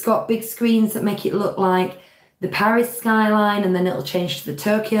 it's got big screens that make it look like the Paris skyline, and then it'll change to the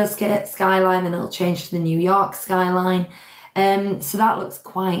Tokyo skyline, then it'll change to the New York skyline. So that looks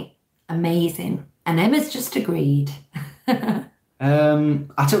quite amazing. And Emma's just agreed. I tell you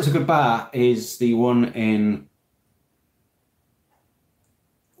what's a good bar is the one in...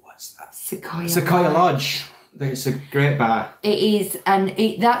 What's that? Sequoia Lodge. It's a great bar. It is, and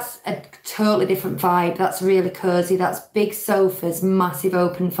that's a totally different vibe. That's really cosy. That's big sofas, massive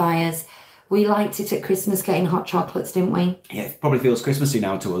open fires. We liked it at Christmas getting hot chocolates, didn't we? Yeah, it probably feels Christmassy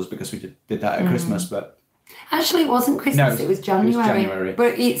now to us because we did that at Christmas, but... Actually, it wasn't Christmas, no, it was January. It was January.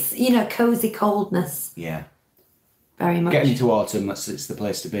 But it's, cosy coldness. Yeah. Very much. Getting into autumn, it's the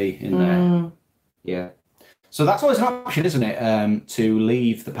place to be in there. Yeah. So that's always an option, isn't it? To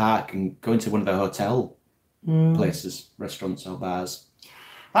leave the park and go into one of the hotel places, restaurants or bars.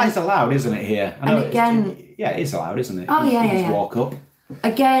 That is allowed, isn't it, here? I know and again... it is allowed, isn't it? Oh, you yeah, just walk up.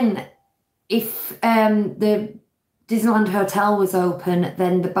 Again, if the Disneyland Hotel was open,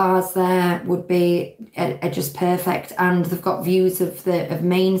 then the bars there would be are just perfect, and they've got views of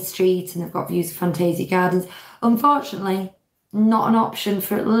Main Street and they've got views of Fantasia Gardens. Unfortunately, not an option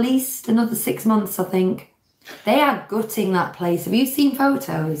for at least another 6 months, I think. They are gutting that place. Have you seen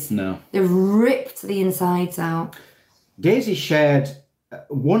photos? No. They've ripped the insides out. Daisy shared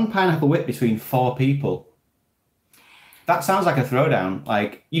 1 pineapple whip between 4 people. That sounds like a throwdown.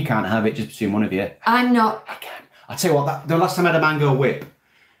 Like, you can't have it just between one of you. I'm not... I can't. I'll tell you what, the last time I had a mango whip,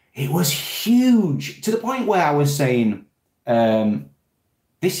 it was huge. To the point where I was saying,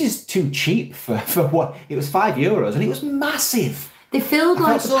 this is too cheap for what? It was €5 and it was massive. They filled I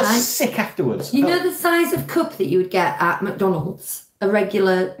like felt so sick afterwards. You know the size of cup that you would get at McDonald's? A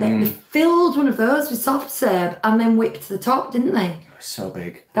regular... They filled one of those with soft serve and then whipped the top, didn't they? It was so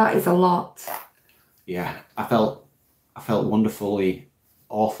big. That is a lot. Yeah, I felt wonderfully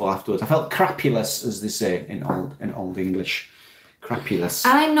awful afterwards. I felt crapulous, as they say in old English. Crapulous.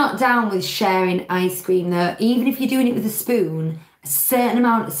 I'm not down with sharing ice cream though. Even if you're doing it with a spoon, a certain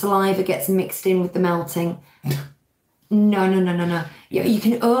amount of saliva gets mixed in with the melting. No. You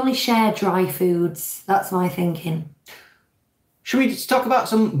can only share dry foods. That's my thinking. Should we just talk about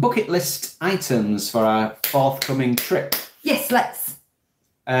some bucket list items for our forthcoming trip? Yes, let's.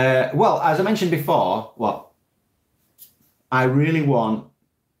 Well, as I mentioned before, I really want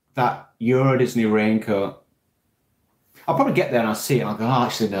that Euro Disney raincoat. I'll probably get there and I'll see it and I'll go, oh,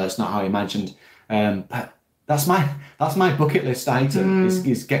 actually, no, it's not how I imagined. But that's my bucket list item,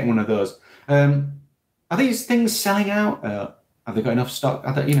 is getting one of those. Are these things selling out? Have they got enough stock?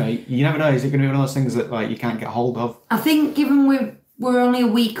 You never know. Is it going to be one of those things that like you can't get hold of? I think given we're only a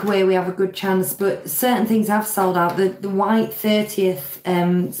week away, we have a good chance, but certain things have sold out. The white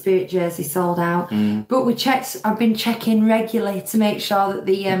 30th Spirit jersey sold out. But I've been checking regularly to make sure that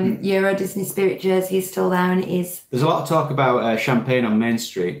the Euro Disney Spirit jersey is still there, and it is. There's a lot of talk about champagne on Main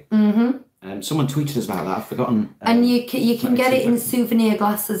Street. Someone tweeted us about that. I've forgotten. And you can get it in souvenir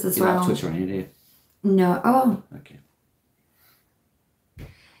glasses as well. You don't have Twitter on you, do you? No. Oh. Okay.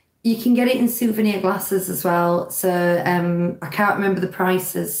 You can get it in souvenir glasses as well. So I can't remember the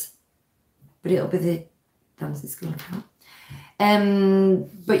prices, but it'll be the Dancing School account.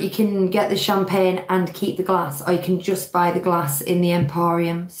 But you can get the champagne and keep the glass, or you can just buy the glass in the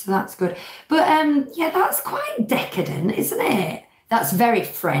Emporium. So that's good. But yeah, that's quite decadent, isn't it? That's very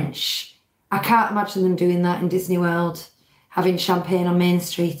French. I can't imagine them doing that in Disney World, having champagne on Main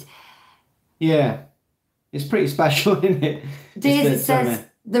Street. Yeah, it's pretty special, isn't it? Daisy says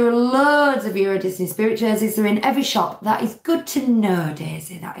there are loads of Euro Disney Spirit jerseys. They're in every shop. That is good to know,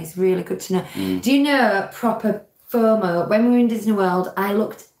 Daisy. That is really good to know. Do you know, proper FOMO, when we were in Disney World, I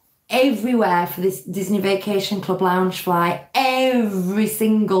looked everywhere for this Disney Vacation Club lounge flight. Every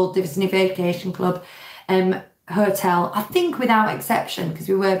single Disney Vacation Club hotel, I think without exception, because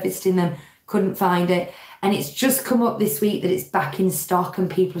we were visiting them, couldn't find it. And it's just come up this week that it's back in stock and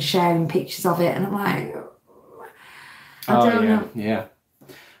people are sharing pictures of it. And I'm like, I don't know. Yeah.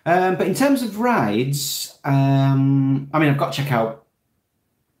 But in terms of rides, I mean, I've got to check out,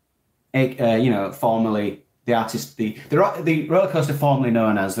 formerly the artist, the roller coaster formerly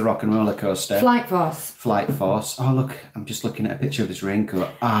known as the Rock and Roller Coaster. Flight Force. Oh, look, I'm just looking at a picture of this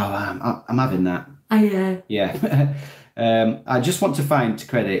raincoat. Oh, I'm having that. Oh, yeah. Yeah. I just want to find to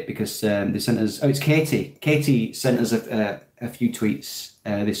credit because they sent us. Oh, it's Katie. Katie sent us a few tweets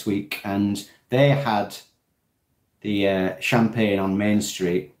this week, and they had the champagne on Main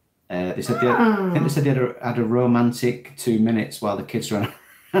Street. They said I think they said they had a romantic 2 minutes while the kids ran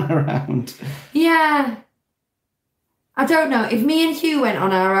around. Yeah. I don't know. If me and Hugh went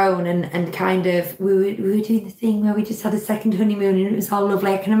on our own and kind of we were doing the thing where we just had a second honeymoon and it was all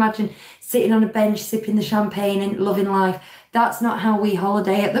lovely. I can imagine sitting on a bench sipping the champagne and loving life. That's not how we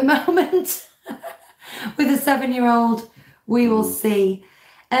holiday at the moment. With a 7-year-old, we will see.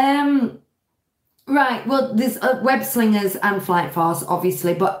 Right, well, there's Web Slingers and Flight Force,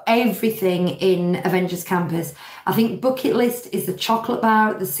 obviously, but everything in Avengers Campus. I think bucket list is the chocolate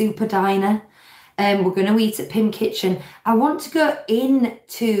bar at the Super Diner. We're going to eat at Pim Kitchen. I want to go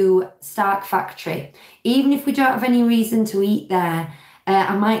into Stark Factory. Even if we don't have any reason to eat there,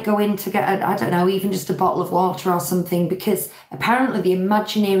 I might go in to get, I don't know, even just a bottle of water or something, because apparently the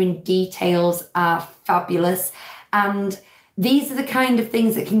Imagineering details are fabulous. And these are the kind of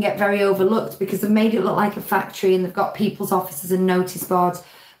things that can get very overlooked because they've made it look like a factory and they've got people's offices and notice boards.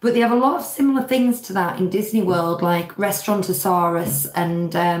 But they have a lot of similar things to that in Disney World, like Restaurantosaurus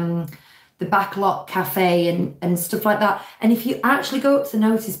and the Backlot Cafe and stuff like that. And if you actually go up to the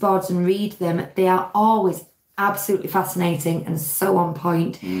notice boards and read them, they are always absolutely fascinating and so on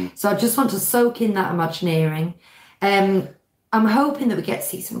point. So I just want to soak in that Imagineering. I'm hoping that we get to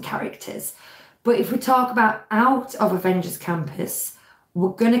see some characters. But if we talk about out of Avengers Campus, we're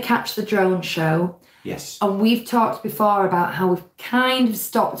going to catch the drone show. Yes. And we've talked before about how we've kind of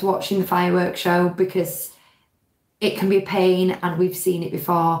stopped watching the fireworks show because it can be a pain and we've seen it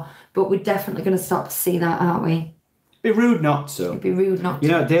before. But we're definitely going to stop to see that, aren't we? It'd be rude not to. It'd be rude not to.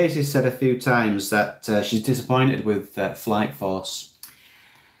 You know, Daisy said a few times that she's disappointed with Flight Force.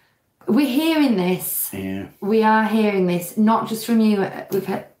 We're hearing this. Yeah. We are hearing this, not just from you. We've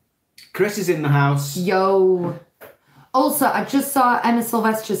had... Chris is in the house. Yo. Also, I just saw Emma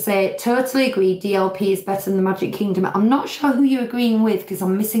Sylvester say, totally agree, DLP is better than the Magic Kingdom. I'm not sure who you're agreeing with because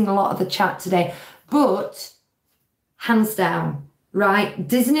I'm missing a lot of the chat today. But, hands down, right?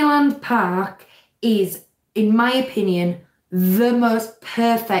 Disneyland Park is, in my opinion, the most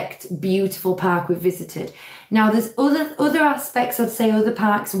perfect, beautiful park we've visited. Now, there's other aspects I'd say other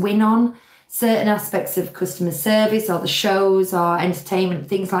parks win on. Certain aspects of customer service or the shows or entertainment,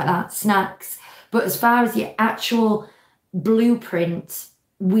 things like that, snacks. But as far as the actual blueprint,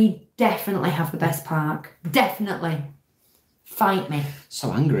 we definitely have the best park. Definitely. Fight me.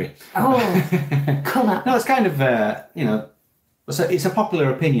 So angry. Oh, come on. No, it's kind of, it's a popular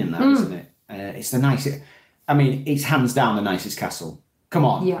opinion, that, isn't it? It's the nicest. I mean, it's hands down the nicest castle. Come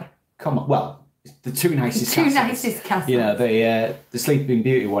on. Yeah. Come on. Well, The two nicest Two castles. nicest castles. You know, the Sleeping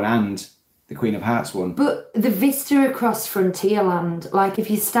Beauty one and the Queen of Hearts one. But the vista across Frontierland, like if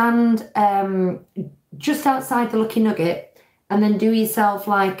you stand just outside the Lucky Nugget and then do yourself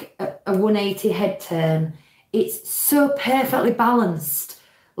like a 180 head turn, it's so perfectly balanced,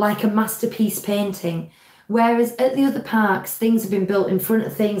 like a masterpiece painting. Whereas at the other parks, things have been built in front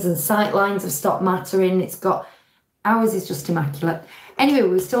of things and sight lines have stopped mattering. Ours is just immaculate. Anyway,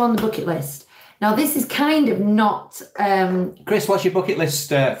 we're still on the bucket list. Now, this is kind of not... Chris, what's your bucket list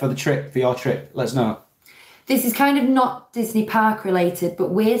for your trip? Let us know. This is kind of not Disney park related, but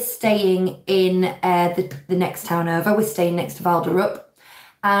we're staying in the next town over. We're staying next to Valderup,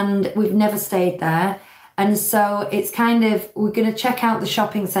 and we've never stayed there. And so it's kind of, we're going to check out the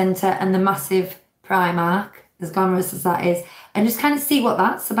shopping centre and the massive Primark, as glamorous as that is, and just kind of see what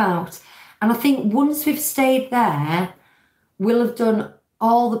that's about. And I think once we've stayed there, we'll have done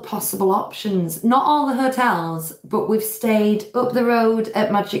all the possible options. Not all the hotels, but we've stayed up the road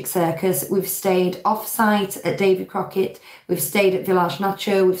at Magic Circus. We've stayed off-site at Davy Crockett. We've stayed at Village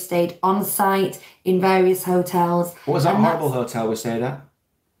Nacho. We've stayed on-site in various hotels. What was that horrible hotel we stayed at?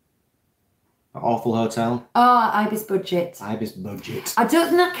 That awful hotel? Oh, Ibis Budget. Ibis Budget. I don't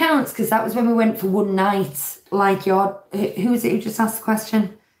think that counts because that was when we went for one night. Like who was it who just asked the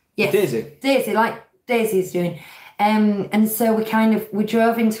question? Yes. Daisy, like Daisy's doing. And so we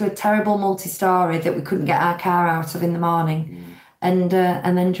drove into a terrible multi-story that we couldn't get our car out of in the morning, and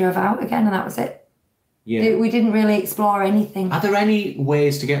then drove out again, and that was it. Yeah, we didn't really explore anything. Are there any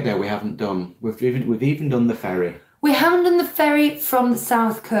ways to get there we haven't done? We've even done the ferry. We haven't done the ferry from the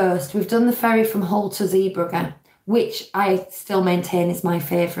south coast. We've done the ferry from Hull to Zeebrugge, which I still maintain is my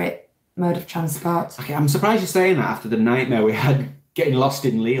favourite mode of transport. Okay, I'm surprised you're saying that after the nightmare we had getting lost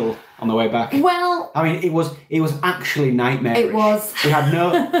in Lille on the way back. Well, I mean, it was actually nightmarish. It was. We had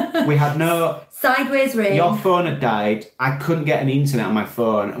no sideways rain. Your phone had died. I couldn't get any internet on my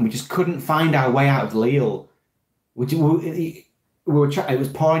phone, and we just couldn't find our way out of Lille. It was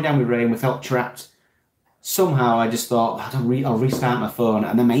pouring down with rain. We felt trapped. Somehow, I just thought I'll restart my phone,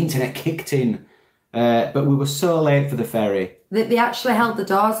 and then my internet kicked in. But we were so late for the ferry. They actually held the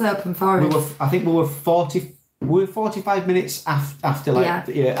doors open for us. I think we were 45 minutes after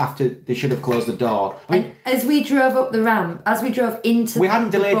they should have closed the door. And as we drove up the ramp, as we drove into we hadn't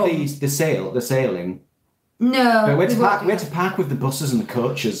delayed the sailing. No. We had to park with the buses and the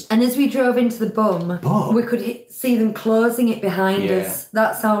coaches. And as we drove into the bum, we could see them closing it behind us.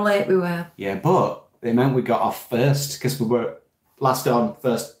 That's how late we were. Yeah, but it meant we got off first because we were last on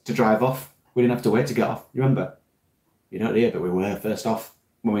first to drive off. We didn't have to wait to get off. You remember? You don't hear, but we were first off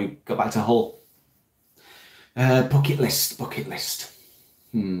when we got back to Hull. Bucket list.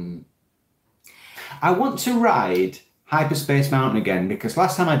 I want to ride Hyperspace Mountain again because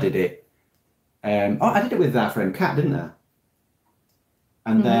last time I did it, I did it with our friend Kat, didn't I?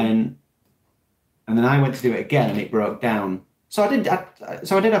 And then I went to do it again and it broke down. So I did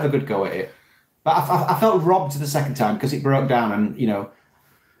have a good go at it, but I felt robbed the second time because it broke down and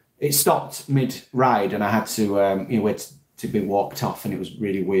it stopped mid ride and I had to wait to be walked off and it was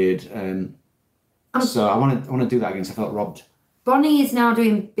really weird. So I want to do that again. So I felt robbed. Bonnie is now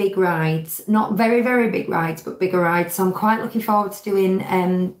doing big rides, not very, very big rides, but bigger rides. So I'm quite looking forward to doing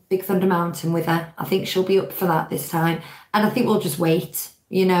Big Thunder Mountain with her. I think she'll be up for that this time. And I think we'll just wait,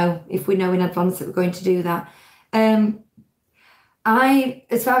 if we know in advance that we're going to do that. As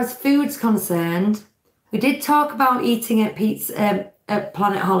far as food's concerned, we did talk about eating at at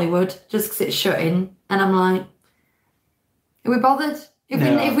Planet Hollywood just because it's shut in. And I'm like, are we bothered?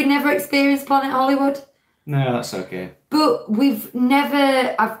 If we never experienced Planet Hollywood? No, that's okay. But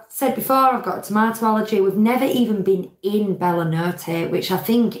I've said before, I've got a tomato allergy. We've never even been in Bella Notte, which I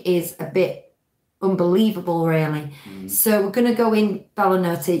think is a bit unbelievable, really. So we're going to go in Bella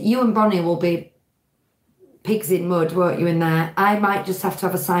Notte. You and Bonnie will be pigs in mud, won't you, in there? I might just have to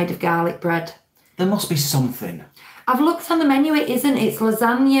have a side of garlic bread. There must be something. I've looked on the menu, it isn't. It's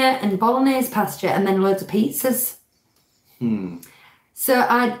lasagna and bolognese pasta and then loads of pizzas. So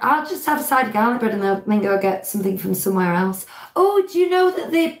I'll just have a side of garlic bread and then go get something from somewhere else. Oh, do you know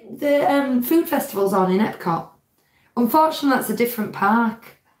that the food festival's on in Epcot? Unfortunately, that's a different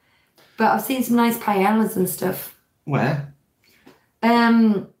park. But I've seen some nice paellas and stuff. Where?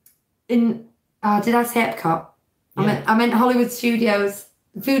 Did I say Epcot? Yeah. I meant Hollywood Studios.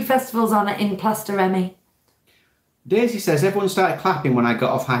 The food festival's on it in Plaster Remy. Daisy says everyone started clapping when I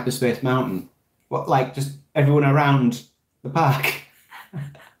got off Hyperspace Mountain. What, like just everyone around the park?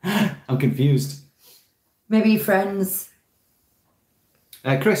 I'm confused. Maybe friends.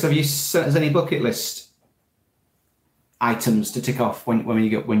 Chris, have you sent us any bucket list? items to tick off when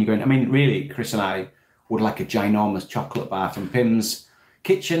you're going. I mean, really, Chris and I would like a ginormous chocolate bar from Pim's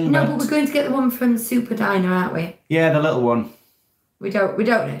Kitchen. No, but we're going to get the one from Super Diner, aren't we? Yeah, the little one. We don't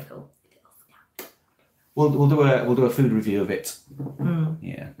know if it'll. We'll do a food review of it.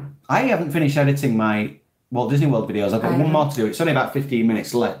 Yeah, I haven't finished editing my Walt Disney World videos. I've got one more to do. It's only about 15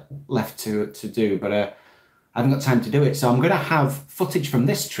 minutes left to do, but I haven't got time to do it. So I'm going to have footage from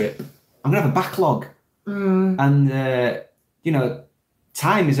this trip. I'm going to have a backlog, and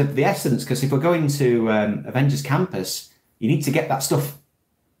time is of the essence, because if we're going to Avengers Campus, you need to get that stuff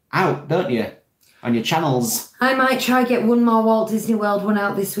out, don't you, on your channels. I might try get one more Walt Disney World one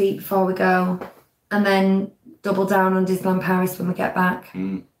out this week before we go, and then double down on Disneyland Paris when we get back.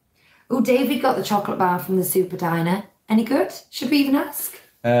 Oh, David got the chocolate bar from the Super Diner. Any good? Should we even ask?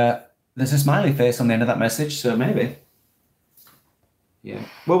 There's a smiley face on the end of that message, so maybe. Yeah.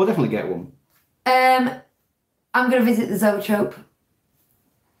 Well, we'll definitely get one. I'm going to visit the Zoetrope.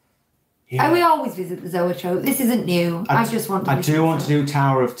 Yeah. We always visit the Zoetrope. This isn't new. I just want to. I do want to do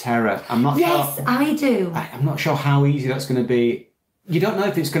Tower of Terror. I'm not sure. Yes, I do. I'm not sure how easy that's going to be. You don't know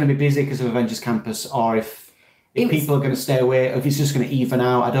if it's going to be busy because of Avengers Campus, or if people are going to stay away, or if it's just going to even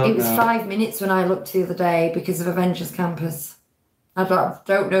out. I don't know. It was 5 minutes when I looked the other day because of Avengers Campus. I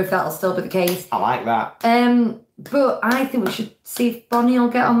don't know if that'll still be the case. I like that. But I think we should see if Bonnie will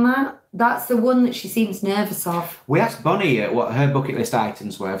get on that. That's the one that she seems nervous of. We asked Bonnie what her bucket list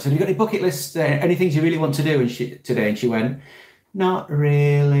items were. I said, have you got any bucket list, any things you really want to do today? And she went, not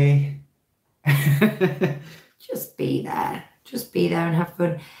really. Just be there. Just be there and have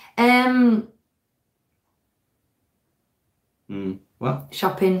fun. What?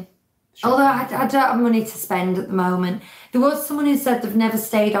 Shopping. Although I don't have money to spend at the moment. There was someone who said they've never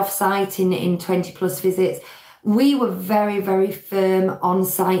stayed off-site in 20 plus visits. We were very, very firm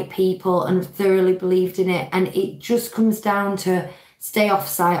on-site people and thoroughly believed in it. And it just comes down to stay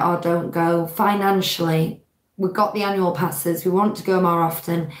off-site or don't go. Financially, we've got the annual passes. We want to go more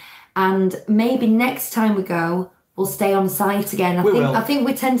often. And maybe next time we go, we'll stay on-site again. I think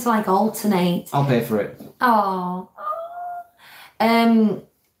we tend to alternate. I'll pay for it. Oh.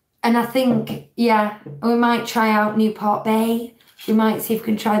 And I think, we might try out Newport Bay. We might see if we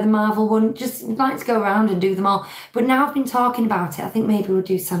can try the Marvel one. Just like to go around and do them all. But now I've been talking about it, I think maybe we'll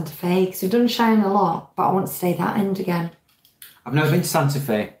do Santa Fe, because we've done Cheyenne a lot, but I want to stay that end again. I've never been to Santa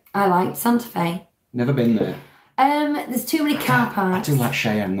Fe. I like Santa Fe. Never been there. There's too many car parks. I do like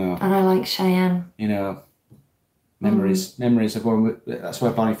Cheyenne, though. And I like Cheyenne. Memories of that's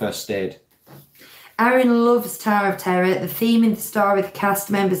where Bonnie first stayed. Erin loves Tower of Terror. The theme in the story, the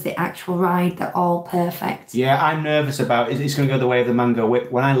cast members, the actual ride, they're all perfect. Yeah, I'm nervous about it's going to go the way of the mango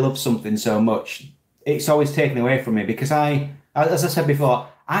whip. When I love something so much, it's always taken away from me, because as I said before,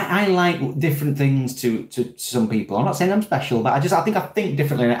 I like different things to some people. I'm not saying I'm special, but I think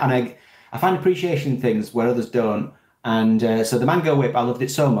differently, and I find appreciation in things where others don't. And so the mango whip, I loved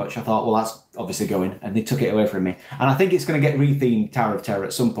it so much. I thought, well, that's obviously going, and they took it away from me. And I think it's going to get rethemed Tower of Terror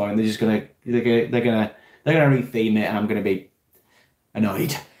at some point. They're just going to retheme it, and I'm going to be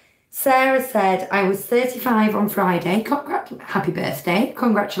annoyed. Sarah said, I was 35 on Friday. Happy birthday.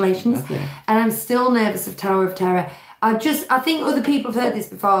 Congratulations. Okay. And I'm still nervous of Tower of Terror. I think other people have heard this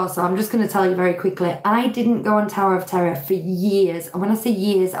before, so I'm just going to tell you very quickly. I didn't go on Tower of Terror for years. And when I say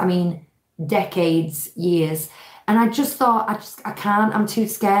years, I mean decades, years. And I just thought, I can't, I'm too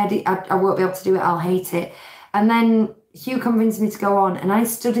scared. I won't be able to do it. I'll hate it. And then Hugh convinced me to go on, and I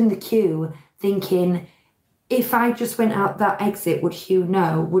stood in the queue thinking, if I just went out that exit, would Hugh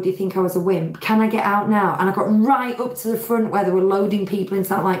know? Would he think I was a wimp? Can I get out now? And I got right up to the front where they were loading people into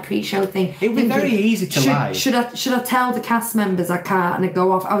that pre-show thing. It would be very easy to lie. Should I tell the cast members I can't and I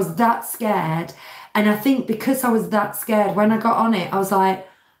go off? I was that scared. And I think because I was that scared, when I got on it, I was like,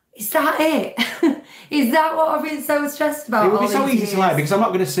 is that it? Is that what I've been so stressed about? It would be so easy to lie, because I'm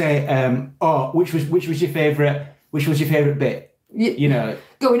not going to say, which was your favourite? Which was your favourite bit?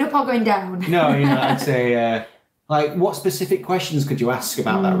 Going up or going down? No, I'd say, what specific questions could you ask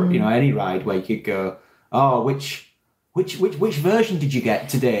about that? Any ride where you could go, which version did you get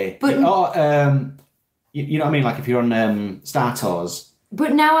today? But you know what I mean? Like if you're on Star Tours.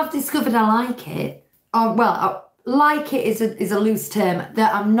 But now I've discovered I like it. Like it is a loose term,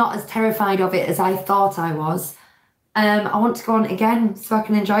 that I'm not as terrified of it as I thought I was. I want to go on it again so I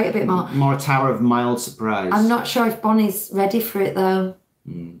can enjoy it a bit more. More a tower of mild surprise. I'm not sure if Bonnie's ready for it though.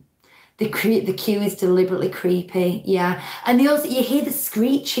 The queue is deliberately creepy, yeah. And you hear the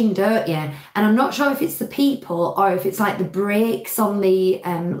screeching, don't you? And I'm not sure if it's the people or if it's like the brakes on the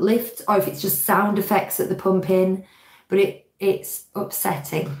lift, or if it's just sound effects at the pump in. But it's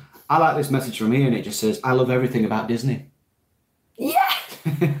upsetting. I like this message from Ian. It just says, I love everything about Disney. Yeah.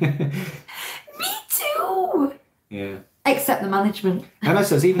 Me too. Yeah. Except the management. Emma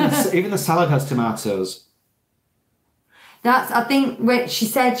says even the salad has tomatoes. I think when she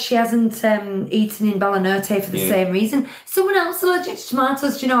said she hasn't eaten in Ballinote for the same reason. Someone else allergic to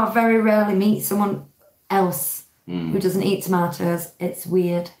tomatoes. Do you know, I very rarely meet someone else who doesn't eat tomatoes. It's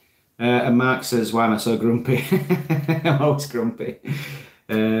weird. And Mark says, why am I so grumpy? I'm always grumpy.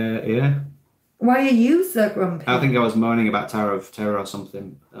 Yeah. Why are you so grumpy? I think I was moaning about Tower of Terror or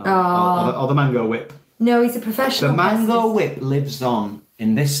something. Or the Mango Whip. No, he's a professional. The Mango Whip lives on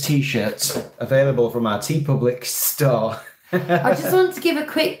in this T-shirt, available from our TeePublic store. I just want to give a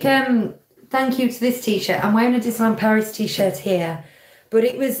quick thank you to this T-shirt. I'm wearing a Disneyland Paris T-shirt here, but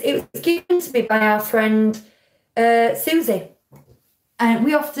it was given to me by our friend Susie. And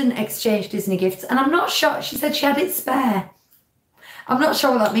we often exchange Disney gifts, and I'm not sure. She said she had it spare. I'm not sure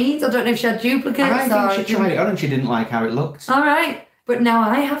what that means. I don't know if she had duplicates. I think she tried it on and she didn't like how it looked. All right, but now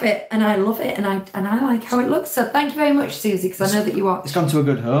I have it, and I love it, and I like how it looks. So thank you very much, Susie, because I know that you watch. It's gone to a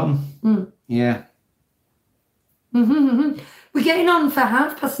good home. Yeah. We're getting on for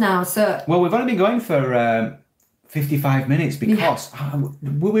 1:30 now, so... Well, we've only been going for 55 minutes because...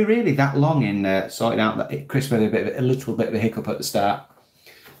 were we really that long in sorting out that Chris had a little bit of a hiccup at the start?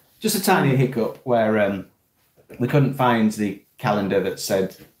 Just a tiny hiccup where we couldn't find the calendar that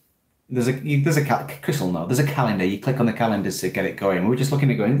said... There's a Chris will know. There's a calendar. You click on the calendar to get it going. We're just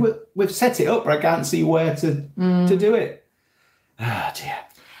looking at going, we've set it up, but I can't see where to do it. Oh, dear.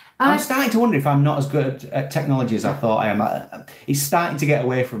 I'm starting to wonder if I'm not as good at technology as I thought I am. It's starting to get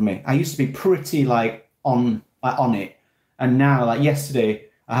away from me. I used to be pretty on it, and now yesterday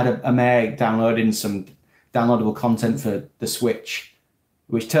I had a mate downloading some downloadable content for the Switch,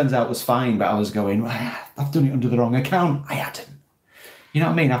 which turns out was fine. But I was going, I've done it under the wrong account. I hadn't. You know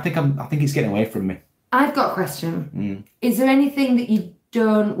what I mean? I think it's getting away from me. I've got a question. Is there anything that you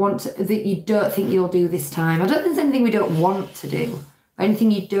don't think you'll do this time? I don't think there's anything we don't want to do.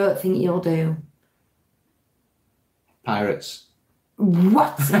 Anything you don't think you'll do? Pirates.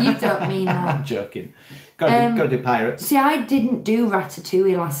 What? You don't mean that. I'm joking. Gotta do pirates. See, I didn't do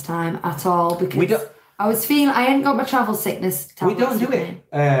Ratatouille last time at all because I was feeling I hadn't got my travel sickness. We don't do it.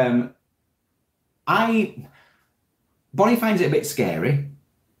 Bonnie finds it a bit scary.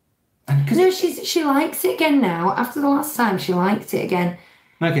 No, she likes it again now. After the last time, she liked it again.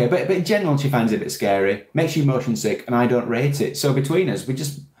 Okay, but in general, she finds it a bit scary, makes you motion sick, and I don't rate it. So between us, we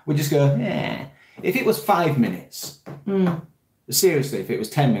just go, yeah. If it was 5 minutes, seriously, if it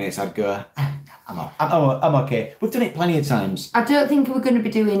was 10 minutes, I'd go, I'm okay. We've done it plenty of times. I don't think we're going to be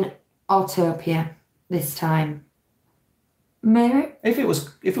doing Autopia this time. Maybe. If it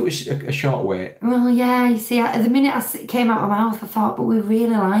was a short wait. Well, yeah. You see, the minute it came out of my mouth, I thought, but we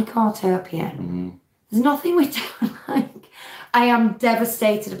really like Autopia. There's nothing we don't like. I am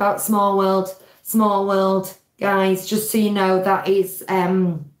devastated about Small World, guys. Just so you know, that is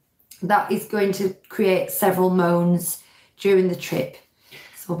going to create several moans during the trip.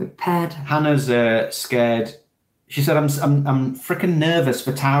 So be prepared. Hannah's scared. She said, "I'm freaking nervous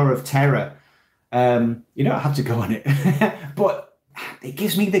for Tower of Terror." You don't have to go on it, but it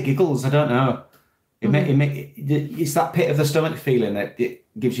gives me the giggles. I don't know. It's that pit of the stomach feeling that it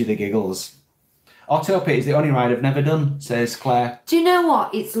gives you the giggles. Autopia is the only ride I've never done, says Claire. Do you know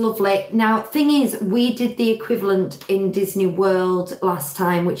what? It's lovely. Now, thing is, we did the equivalent in Disney World last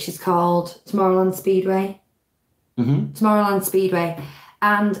time, which is called Tomorrowland Speedway. Tomorrowland Speedway.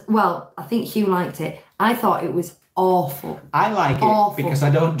 And, well, I think Hugh liked it. I thought it was awful. I like it because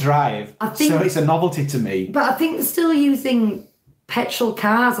I don't drive, so it's a novelty to me. But I think they're still using petrol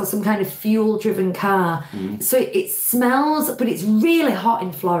cars or some kind of fuel-driven car. So it smells, but it's really hot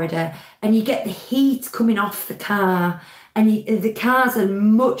in Florida, and you get the heat coming off the car, and the cars are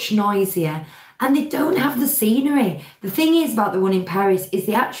much noisier, and they don't have the scenery. The thing is about the one in Paris is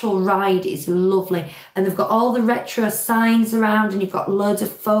the actual ride is lovely, and they've got all the retro signs around, and you've got loads of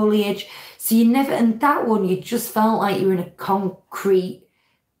foliage. So and that one, you just felt like you were in a concrete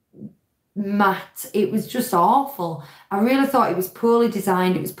mat. It was just awful. I really thought it was poorly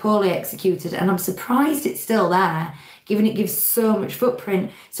designed, it was poorly executed, and I'm surprised it's still there, given it gives so much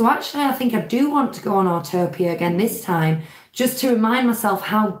footprint. So actually, I think I do want to go on Autopia again this time, just to remind myself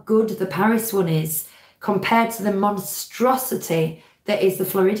how good the Paris one is compared to the monstrosity that is the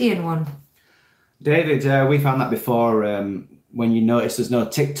Floridian one. David, we found that before. When you notice there's no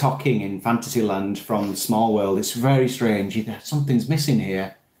TikToking in Fantasyland from Small World, it's very strange. Something's missing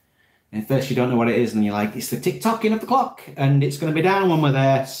here. And first you don't know what it is, and you're like, it's the TikToking of the clock, and it's going to be down when we're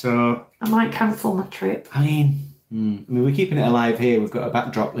there, so... I might cancel my trip. I mean, we're keeping it alive here. We've got a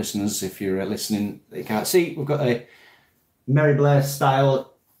backdrop, listeners, if you're listening that you can't see. We've got a Mary Blair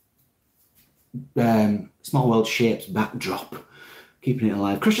style small world shapes backdrop. Keeping it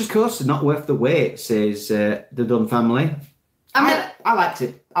alive. Crusher's Coast, not worth the wait, says the Dunn family. I liked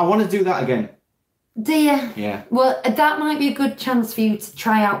it. I want to do that again. Do you? Yeah. Well, that might be a good chance for you to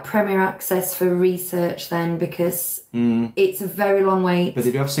try out Premier Access for research then, because it's a very long wait. But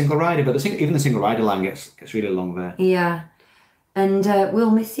they do have single rider, but even the single rider line gets really long there. Yeah. And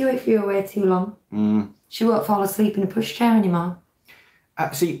we'll miss you if you're away too long. She won't fall asleep in a pushchair anymore.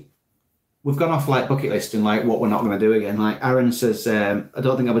 See, we've gone off like bucket list and like what we're not going to do again. Like Aaron says, I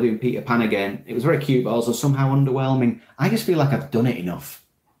don't think I'll be doing Peter Pan again. It was very cute, but also somehow underwhelming. I just feel like I've done it enough.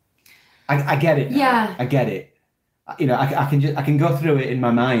 I get it now. Yeah. I get it. You know, I can go through it in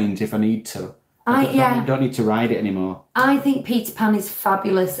my mind if I need to. I don't need to ride it anymore. I think Peter Pan is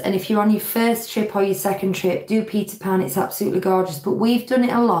fabulous, and if you're on your first trip or your second trip, do Peter Pan. It's absolutely gorgeous. But we've done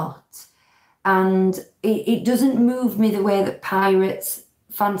it a lot, and it doesn't move me the way that Pirates,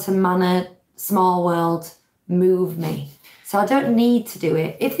 Phantom Manor, Small World move me. So I don't need to do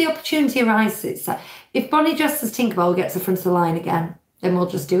it. If the opportunity arises, if Bonnie dresses as Tinkerbell gets the front of the line again, then we'll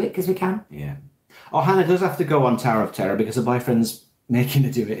just do it because we can. Yeah. Oh, Hannah does have to go on Tower of Terror because her boyfriend's making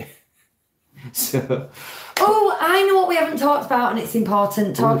her do it. So. Oh, I know what we haven't talked about, and it's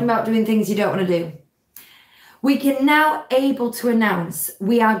important. Talking about doing things you don't want to do. We can now able to announce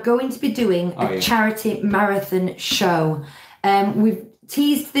we are going to be doing a charity marathon show. We've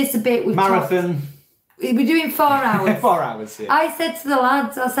teased this a bit. Marathon. We're doing 4 hours. 4 hours, yeah. I said to the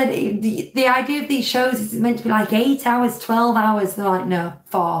lads, the idea of these shows is it's meant to be like 8 hours, 12 hours. They're like, no,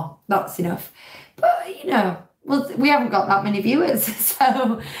 4, that's enough. But, you know, we haven't got that many viewers,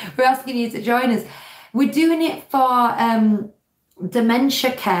 so we're asking you to join us. We're doing it for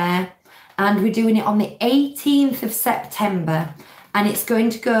dementia care, and we're doing it on the 18th of September, and it's going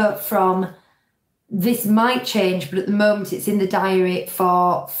to go from... This might change, but at the moment it's in the diary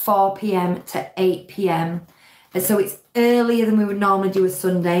for 4 p.m. to 8 p.m. And so it's earlier than we would normally do a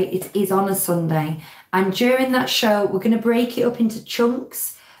Sunday. It is on a Sunday. And during that show, we're going to break it up into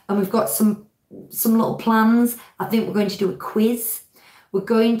chunks. And we've got some little plans. I think we're going to do a quiz. We're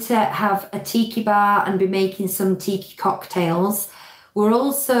going to have a tiki bar and be making some tiki cocktails.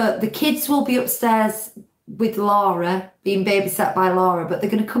 The kids will be upstairs with Laura, being babysat by Laura, but they're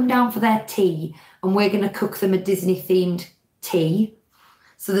going to come down for their tea. And we're going to cook them a Disney-themed tea.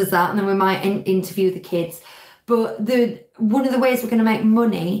 So there's that. And then we might interview the kids. But one of the ways we're going to make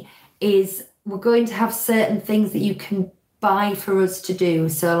money is we're going to have certain things that you can buy for us to do.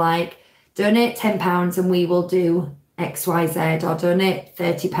 So, like, donate £10 and we will do X, Y, Z. Or donate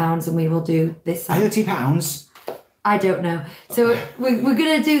 £30 and we will do this. £30? I don't know. So we're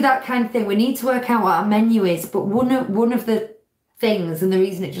going to do that kind of thing. We need to work out what our menu is. But one of the things, and the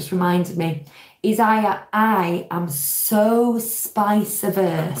reason it just reminded me, is I am so spice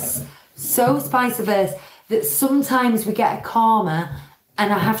averse that sometimes we get a korma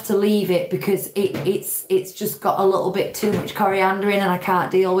and I have to leave it because it's just got a little bit too much coriander in and I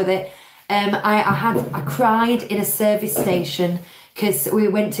can't deal with it. I cried in a service station because we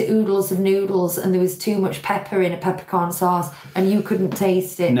went to Oodles of Noodles and there was too much pepper in a peppercorn sauce and you couldn't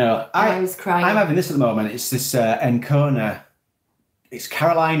taste it. No, I was crying. I'm having this at the moment. It's this Encona. It's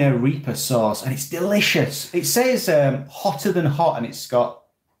Carolina Reaper sauce, and it's delicious. It says hotter than hot, and it's got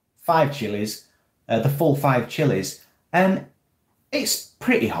 5 chilies, the full 5 chilies. And it's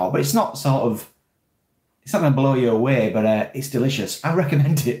pretty hot, but it's not going to blow you away, but it's delicious. I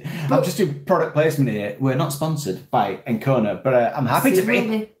recommend it. I'm just doing product placement here. We're not sponsored by Encona, but I'm happy to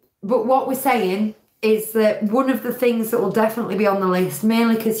be. But what we're saying is that one of the things that will definitely be on the list,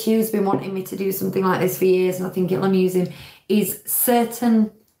 mainly because Hugh's been wanting me to do something like this for years, and I think it'll amuse him, is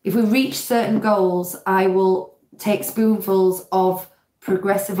if we reach certain goals, I will take spoonfuls of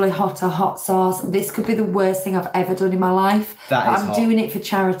progressively hotter hot sauce. This could be the worst thing I've ever done in my life. I'm doing it for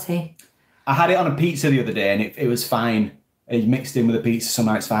charity. I had it on a pizza the other day and it was fine. It mixed in with the pizza,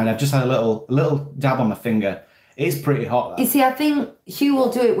 somehow it's fine. I've just had a little dab on my finger. It's pretty hot. That. You see, I think Hugh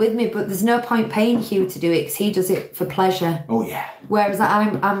will do it with me, but there's no point paying Hugh to do it because he does it for pleasure. Oh yeah. Whereas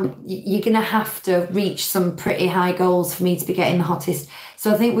you're gonna have to reach some pretty high goals for me to be getting the hottest.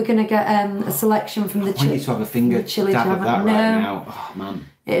 So I think we're gonna get a selection from the chili. I want you to have a finger dab of that right now. Oh man.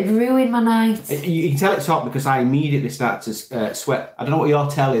 It'd ruin my night. You can tell it's hot because I immediately start to sweat. I don't know what your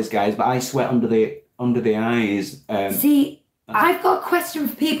tell is, guys, but I sweat under the eyes. See. I've got a question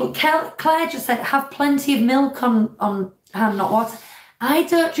for people. Claire just said, have plenty of milk on hand, not water. I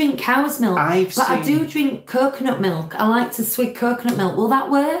don't drink cow's milk, but I do drink coconut milk. I like to swig coconut milk. Will that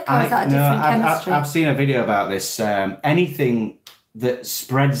work? Or is that a different chemistry? I've seen a video about this. Anything that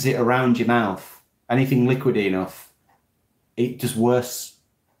spreads it around your mouth, anything liquidy enough, it does worse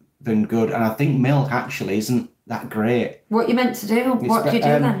than good. And I think milk actually isn't that great. What you meant to do? What do you do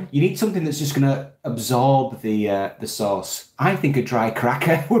then? You need something that's just going to absorb the sauce. I think a dry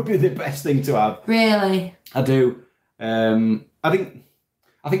cracker would be the best thing to have. Really? I do.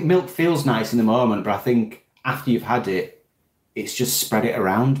 I think milk feels nice in the moment, but I think after you've had it, it's just spread it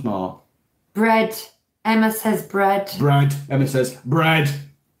around more. Bread. Emma says bread. Bread. Emma says bread.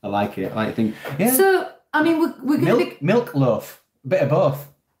 I like it. I like to think. Yeah. So, I mean, we're going to be... Milk loaf. A bit of both.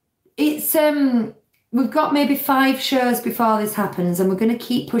 It's, we've got maybe 5 shows before this happens, and we're going to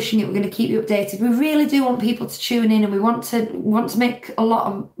keep pushing it. We're going to keep you updated. We really do want people to tune in, and we want to make a lot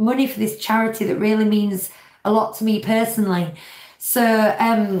of money for this charity that really means a lot to me personally. So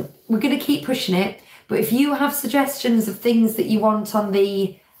we're going to keep pushing it. But if you have suggestions of things that you want on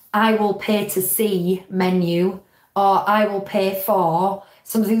the I will pay to see menu, or I will pay for,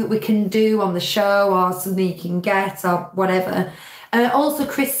 something that we can do on the show, or something you can get, or whatever. Also,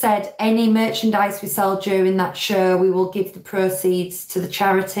 Chris said any merchandise we sell during that show, we will give the proceeds to the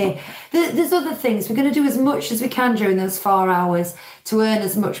charity. There's other things. We're going to do as much as we can during those 4 hours to earn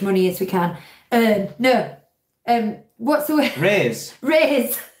as much money as we can. What's the word? Raise.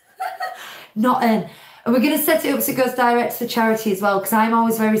 Not earn. And we're going to set it up so it goes direct to the charity as well, because I'm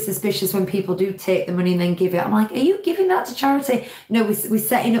always very suspicious when people do take the money and then give it. I'm like, are you giving that to charity? No, we're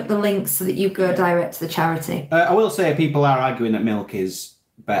setting up the links so that you go direct to the charity. I will say people are arguing that milk is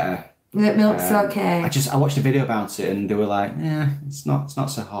better. That milk's okay. I watched a video about it and they were like, it's not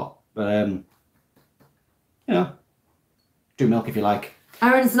so hot. But, do milk if you like.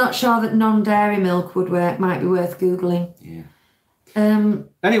 Aaron's not sure that non-dairy milk would work. Might be worth Googling. Yeah.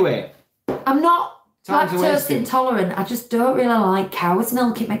 Anyway. I'm not lactose intolerant. I just don't really like cow's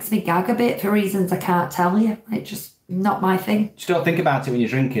milk. It makes me gag a bit for reasons I can't tell you. It's just not my thing. Just don't think about it when you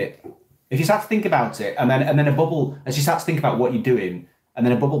drink it. If you start to think about it, and then a bubble, as you start to think about what you're doing, and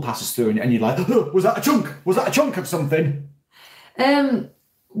then a bubble passes through, and you're like, oh, was that a chunk? Was that a chunk of something?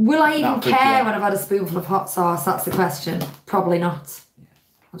 Will I even care when I've had a spoonful of hot sauce? That's the question. Probably not.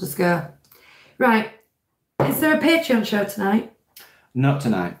 I'll just go. Right. Is there a Patreon show tonight? Not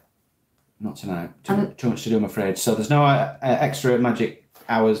tonight. Too much to do, I'm afraid. So there's no extra magic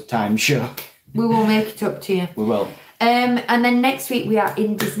hours time show. We will make it up to you. We will. And then next week we are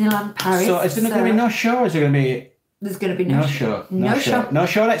in Disneyland Paris. So is there going to be no show, or is there going to be... There's going to be no show. No show. No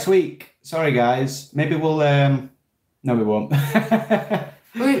show next week. Sorry, guys. Maybe we'll... No, we won't. Were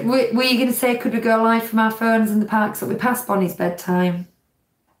you going to say, could we go live from our phones in the parks that we past Bonnie's bedtime?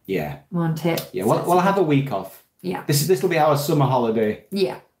 Yeah. Want it? Yeah, well, I'll have a week off. Yeah. This will be our summer holiday.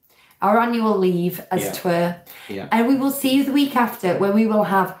 Yeah. Our annual leave, as it were. Yeah. And we will see you the week after, when we will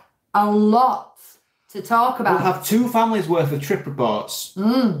have a lot to talk about. We'll have 2 families worth of trip reports.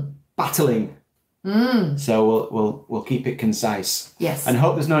 Battling. So we'll keep it concise. Yes. And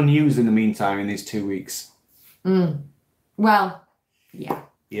hope there's no news in the meantime in these 2 weeks. Well, yeah.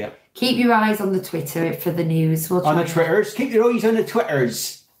 Yeah. Keep your eyes on the Twitter for the news. We'll on the Twitters. Keep your eyes on the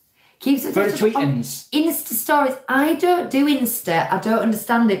Twitters. Keeps it for the tweetings. Insta stories. I don't do Insta. I don't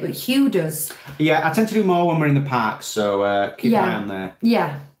understand it, but Hugh does. Yeah, I tend to do more when we're in the park, so keep an eye on there.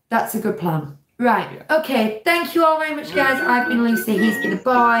 Yeah, that's a good plan. Right. Yeah. Okay. Thank you all very much, guys. I've been Lucy. He's been a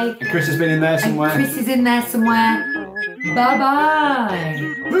boy. And Chris has been in there somewhere. And Chris is in there somewhere.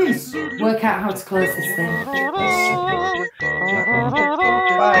 Bye-bye. Peace. Work out how to close this thing.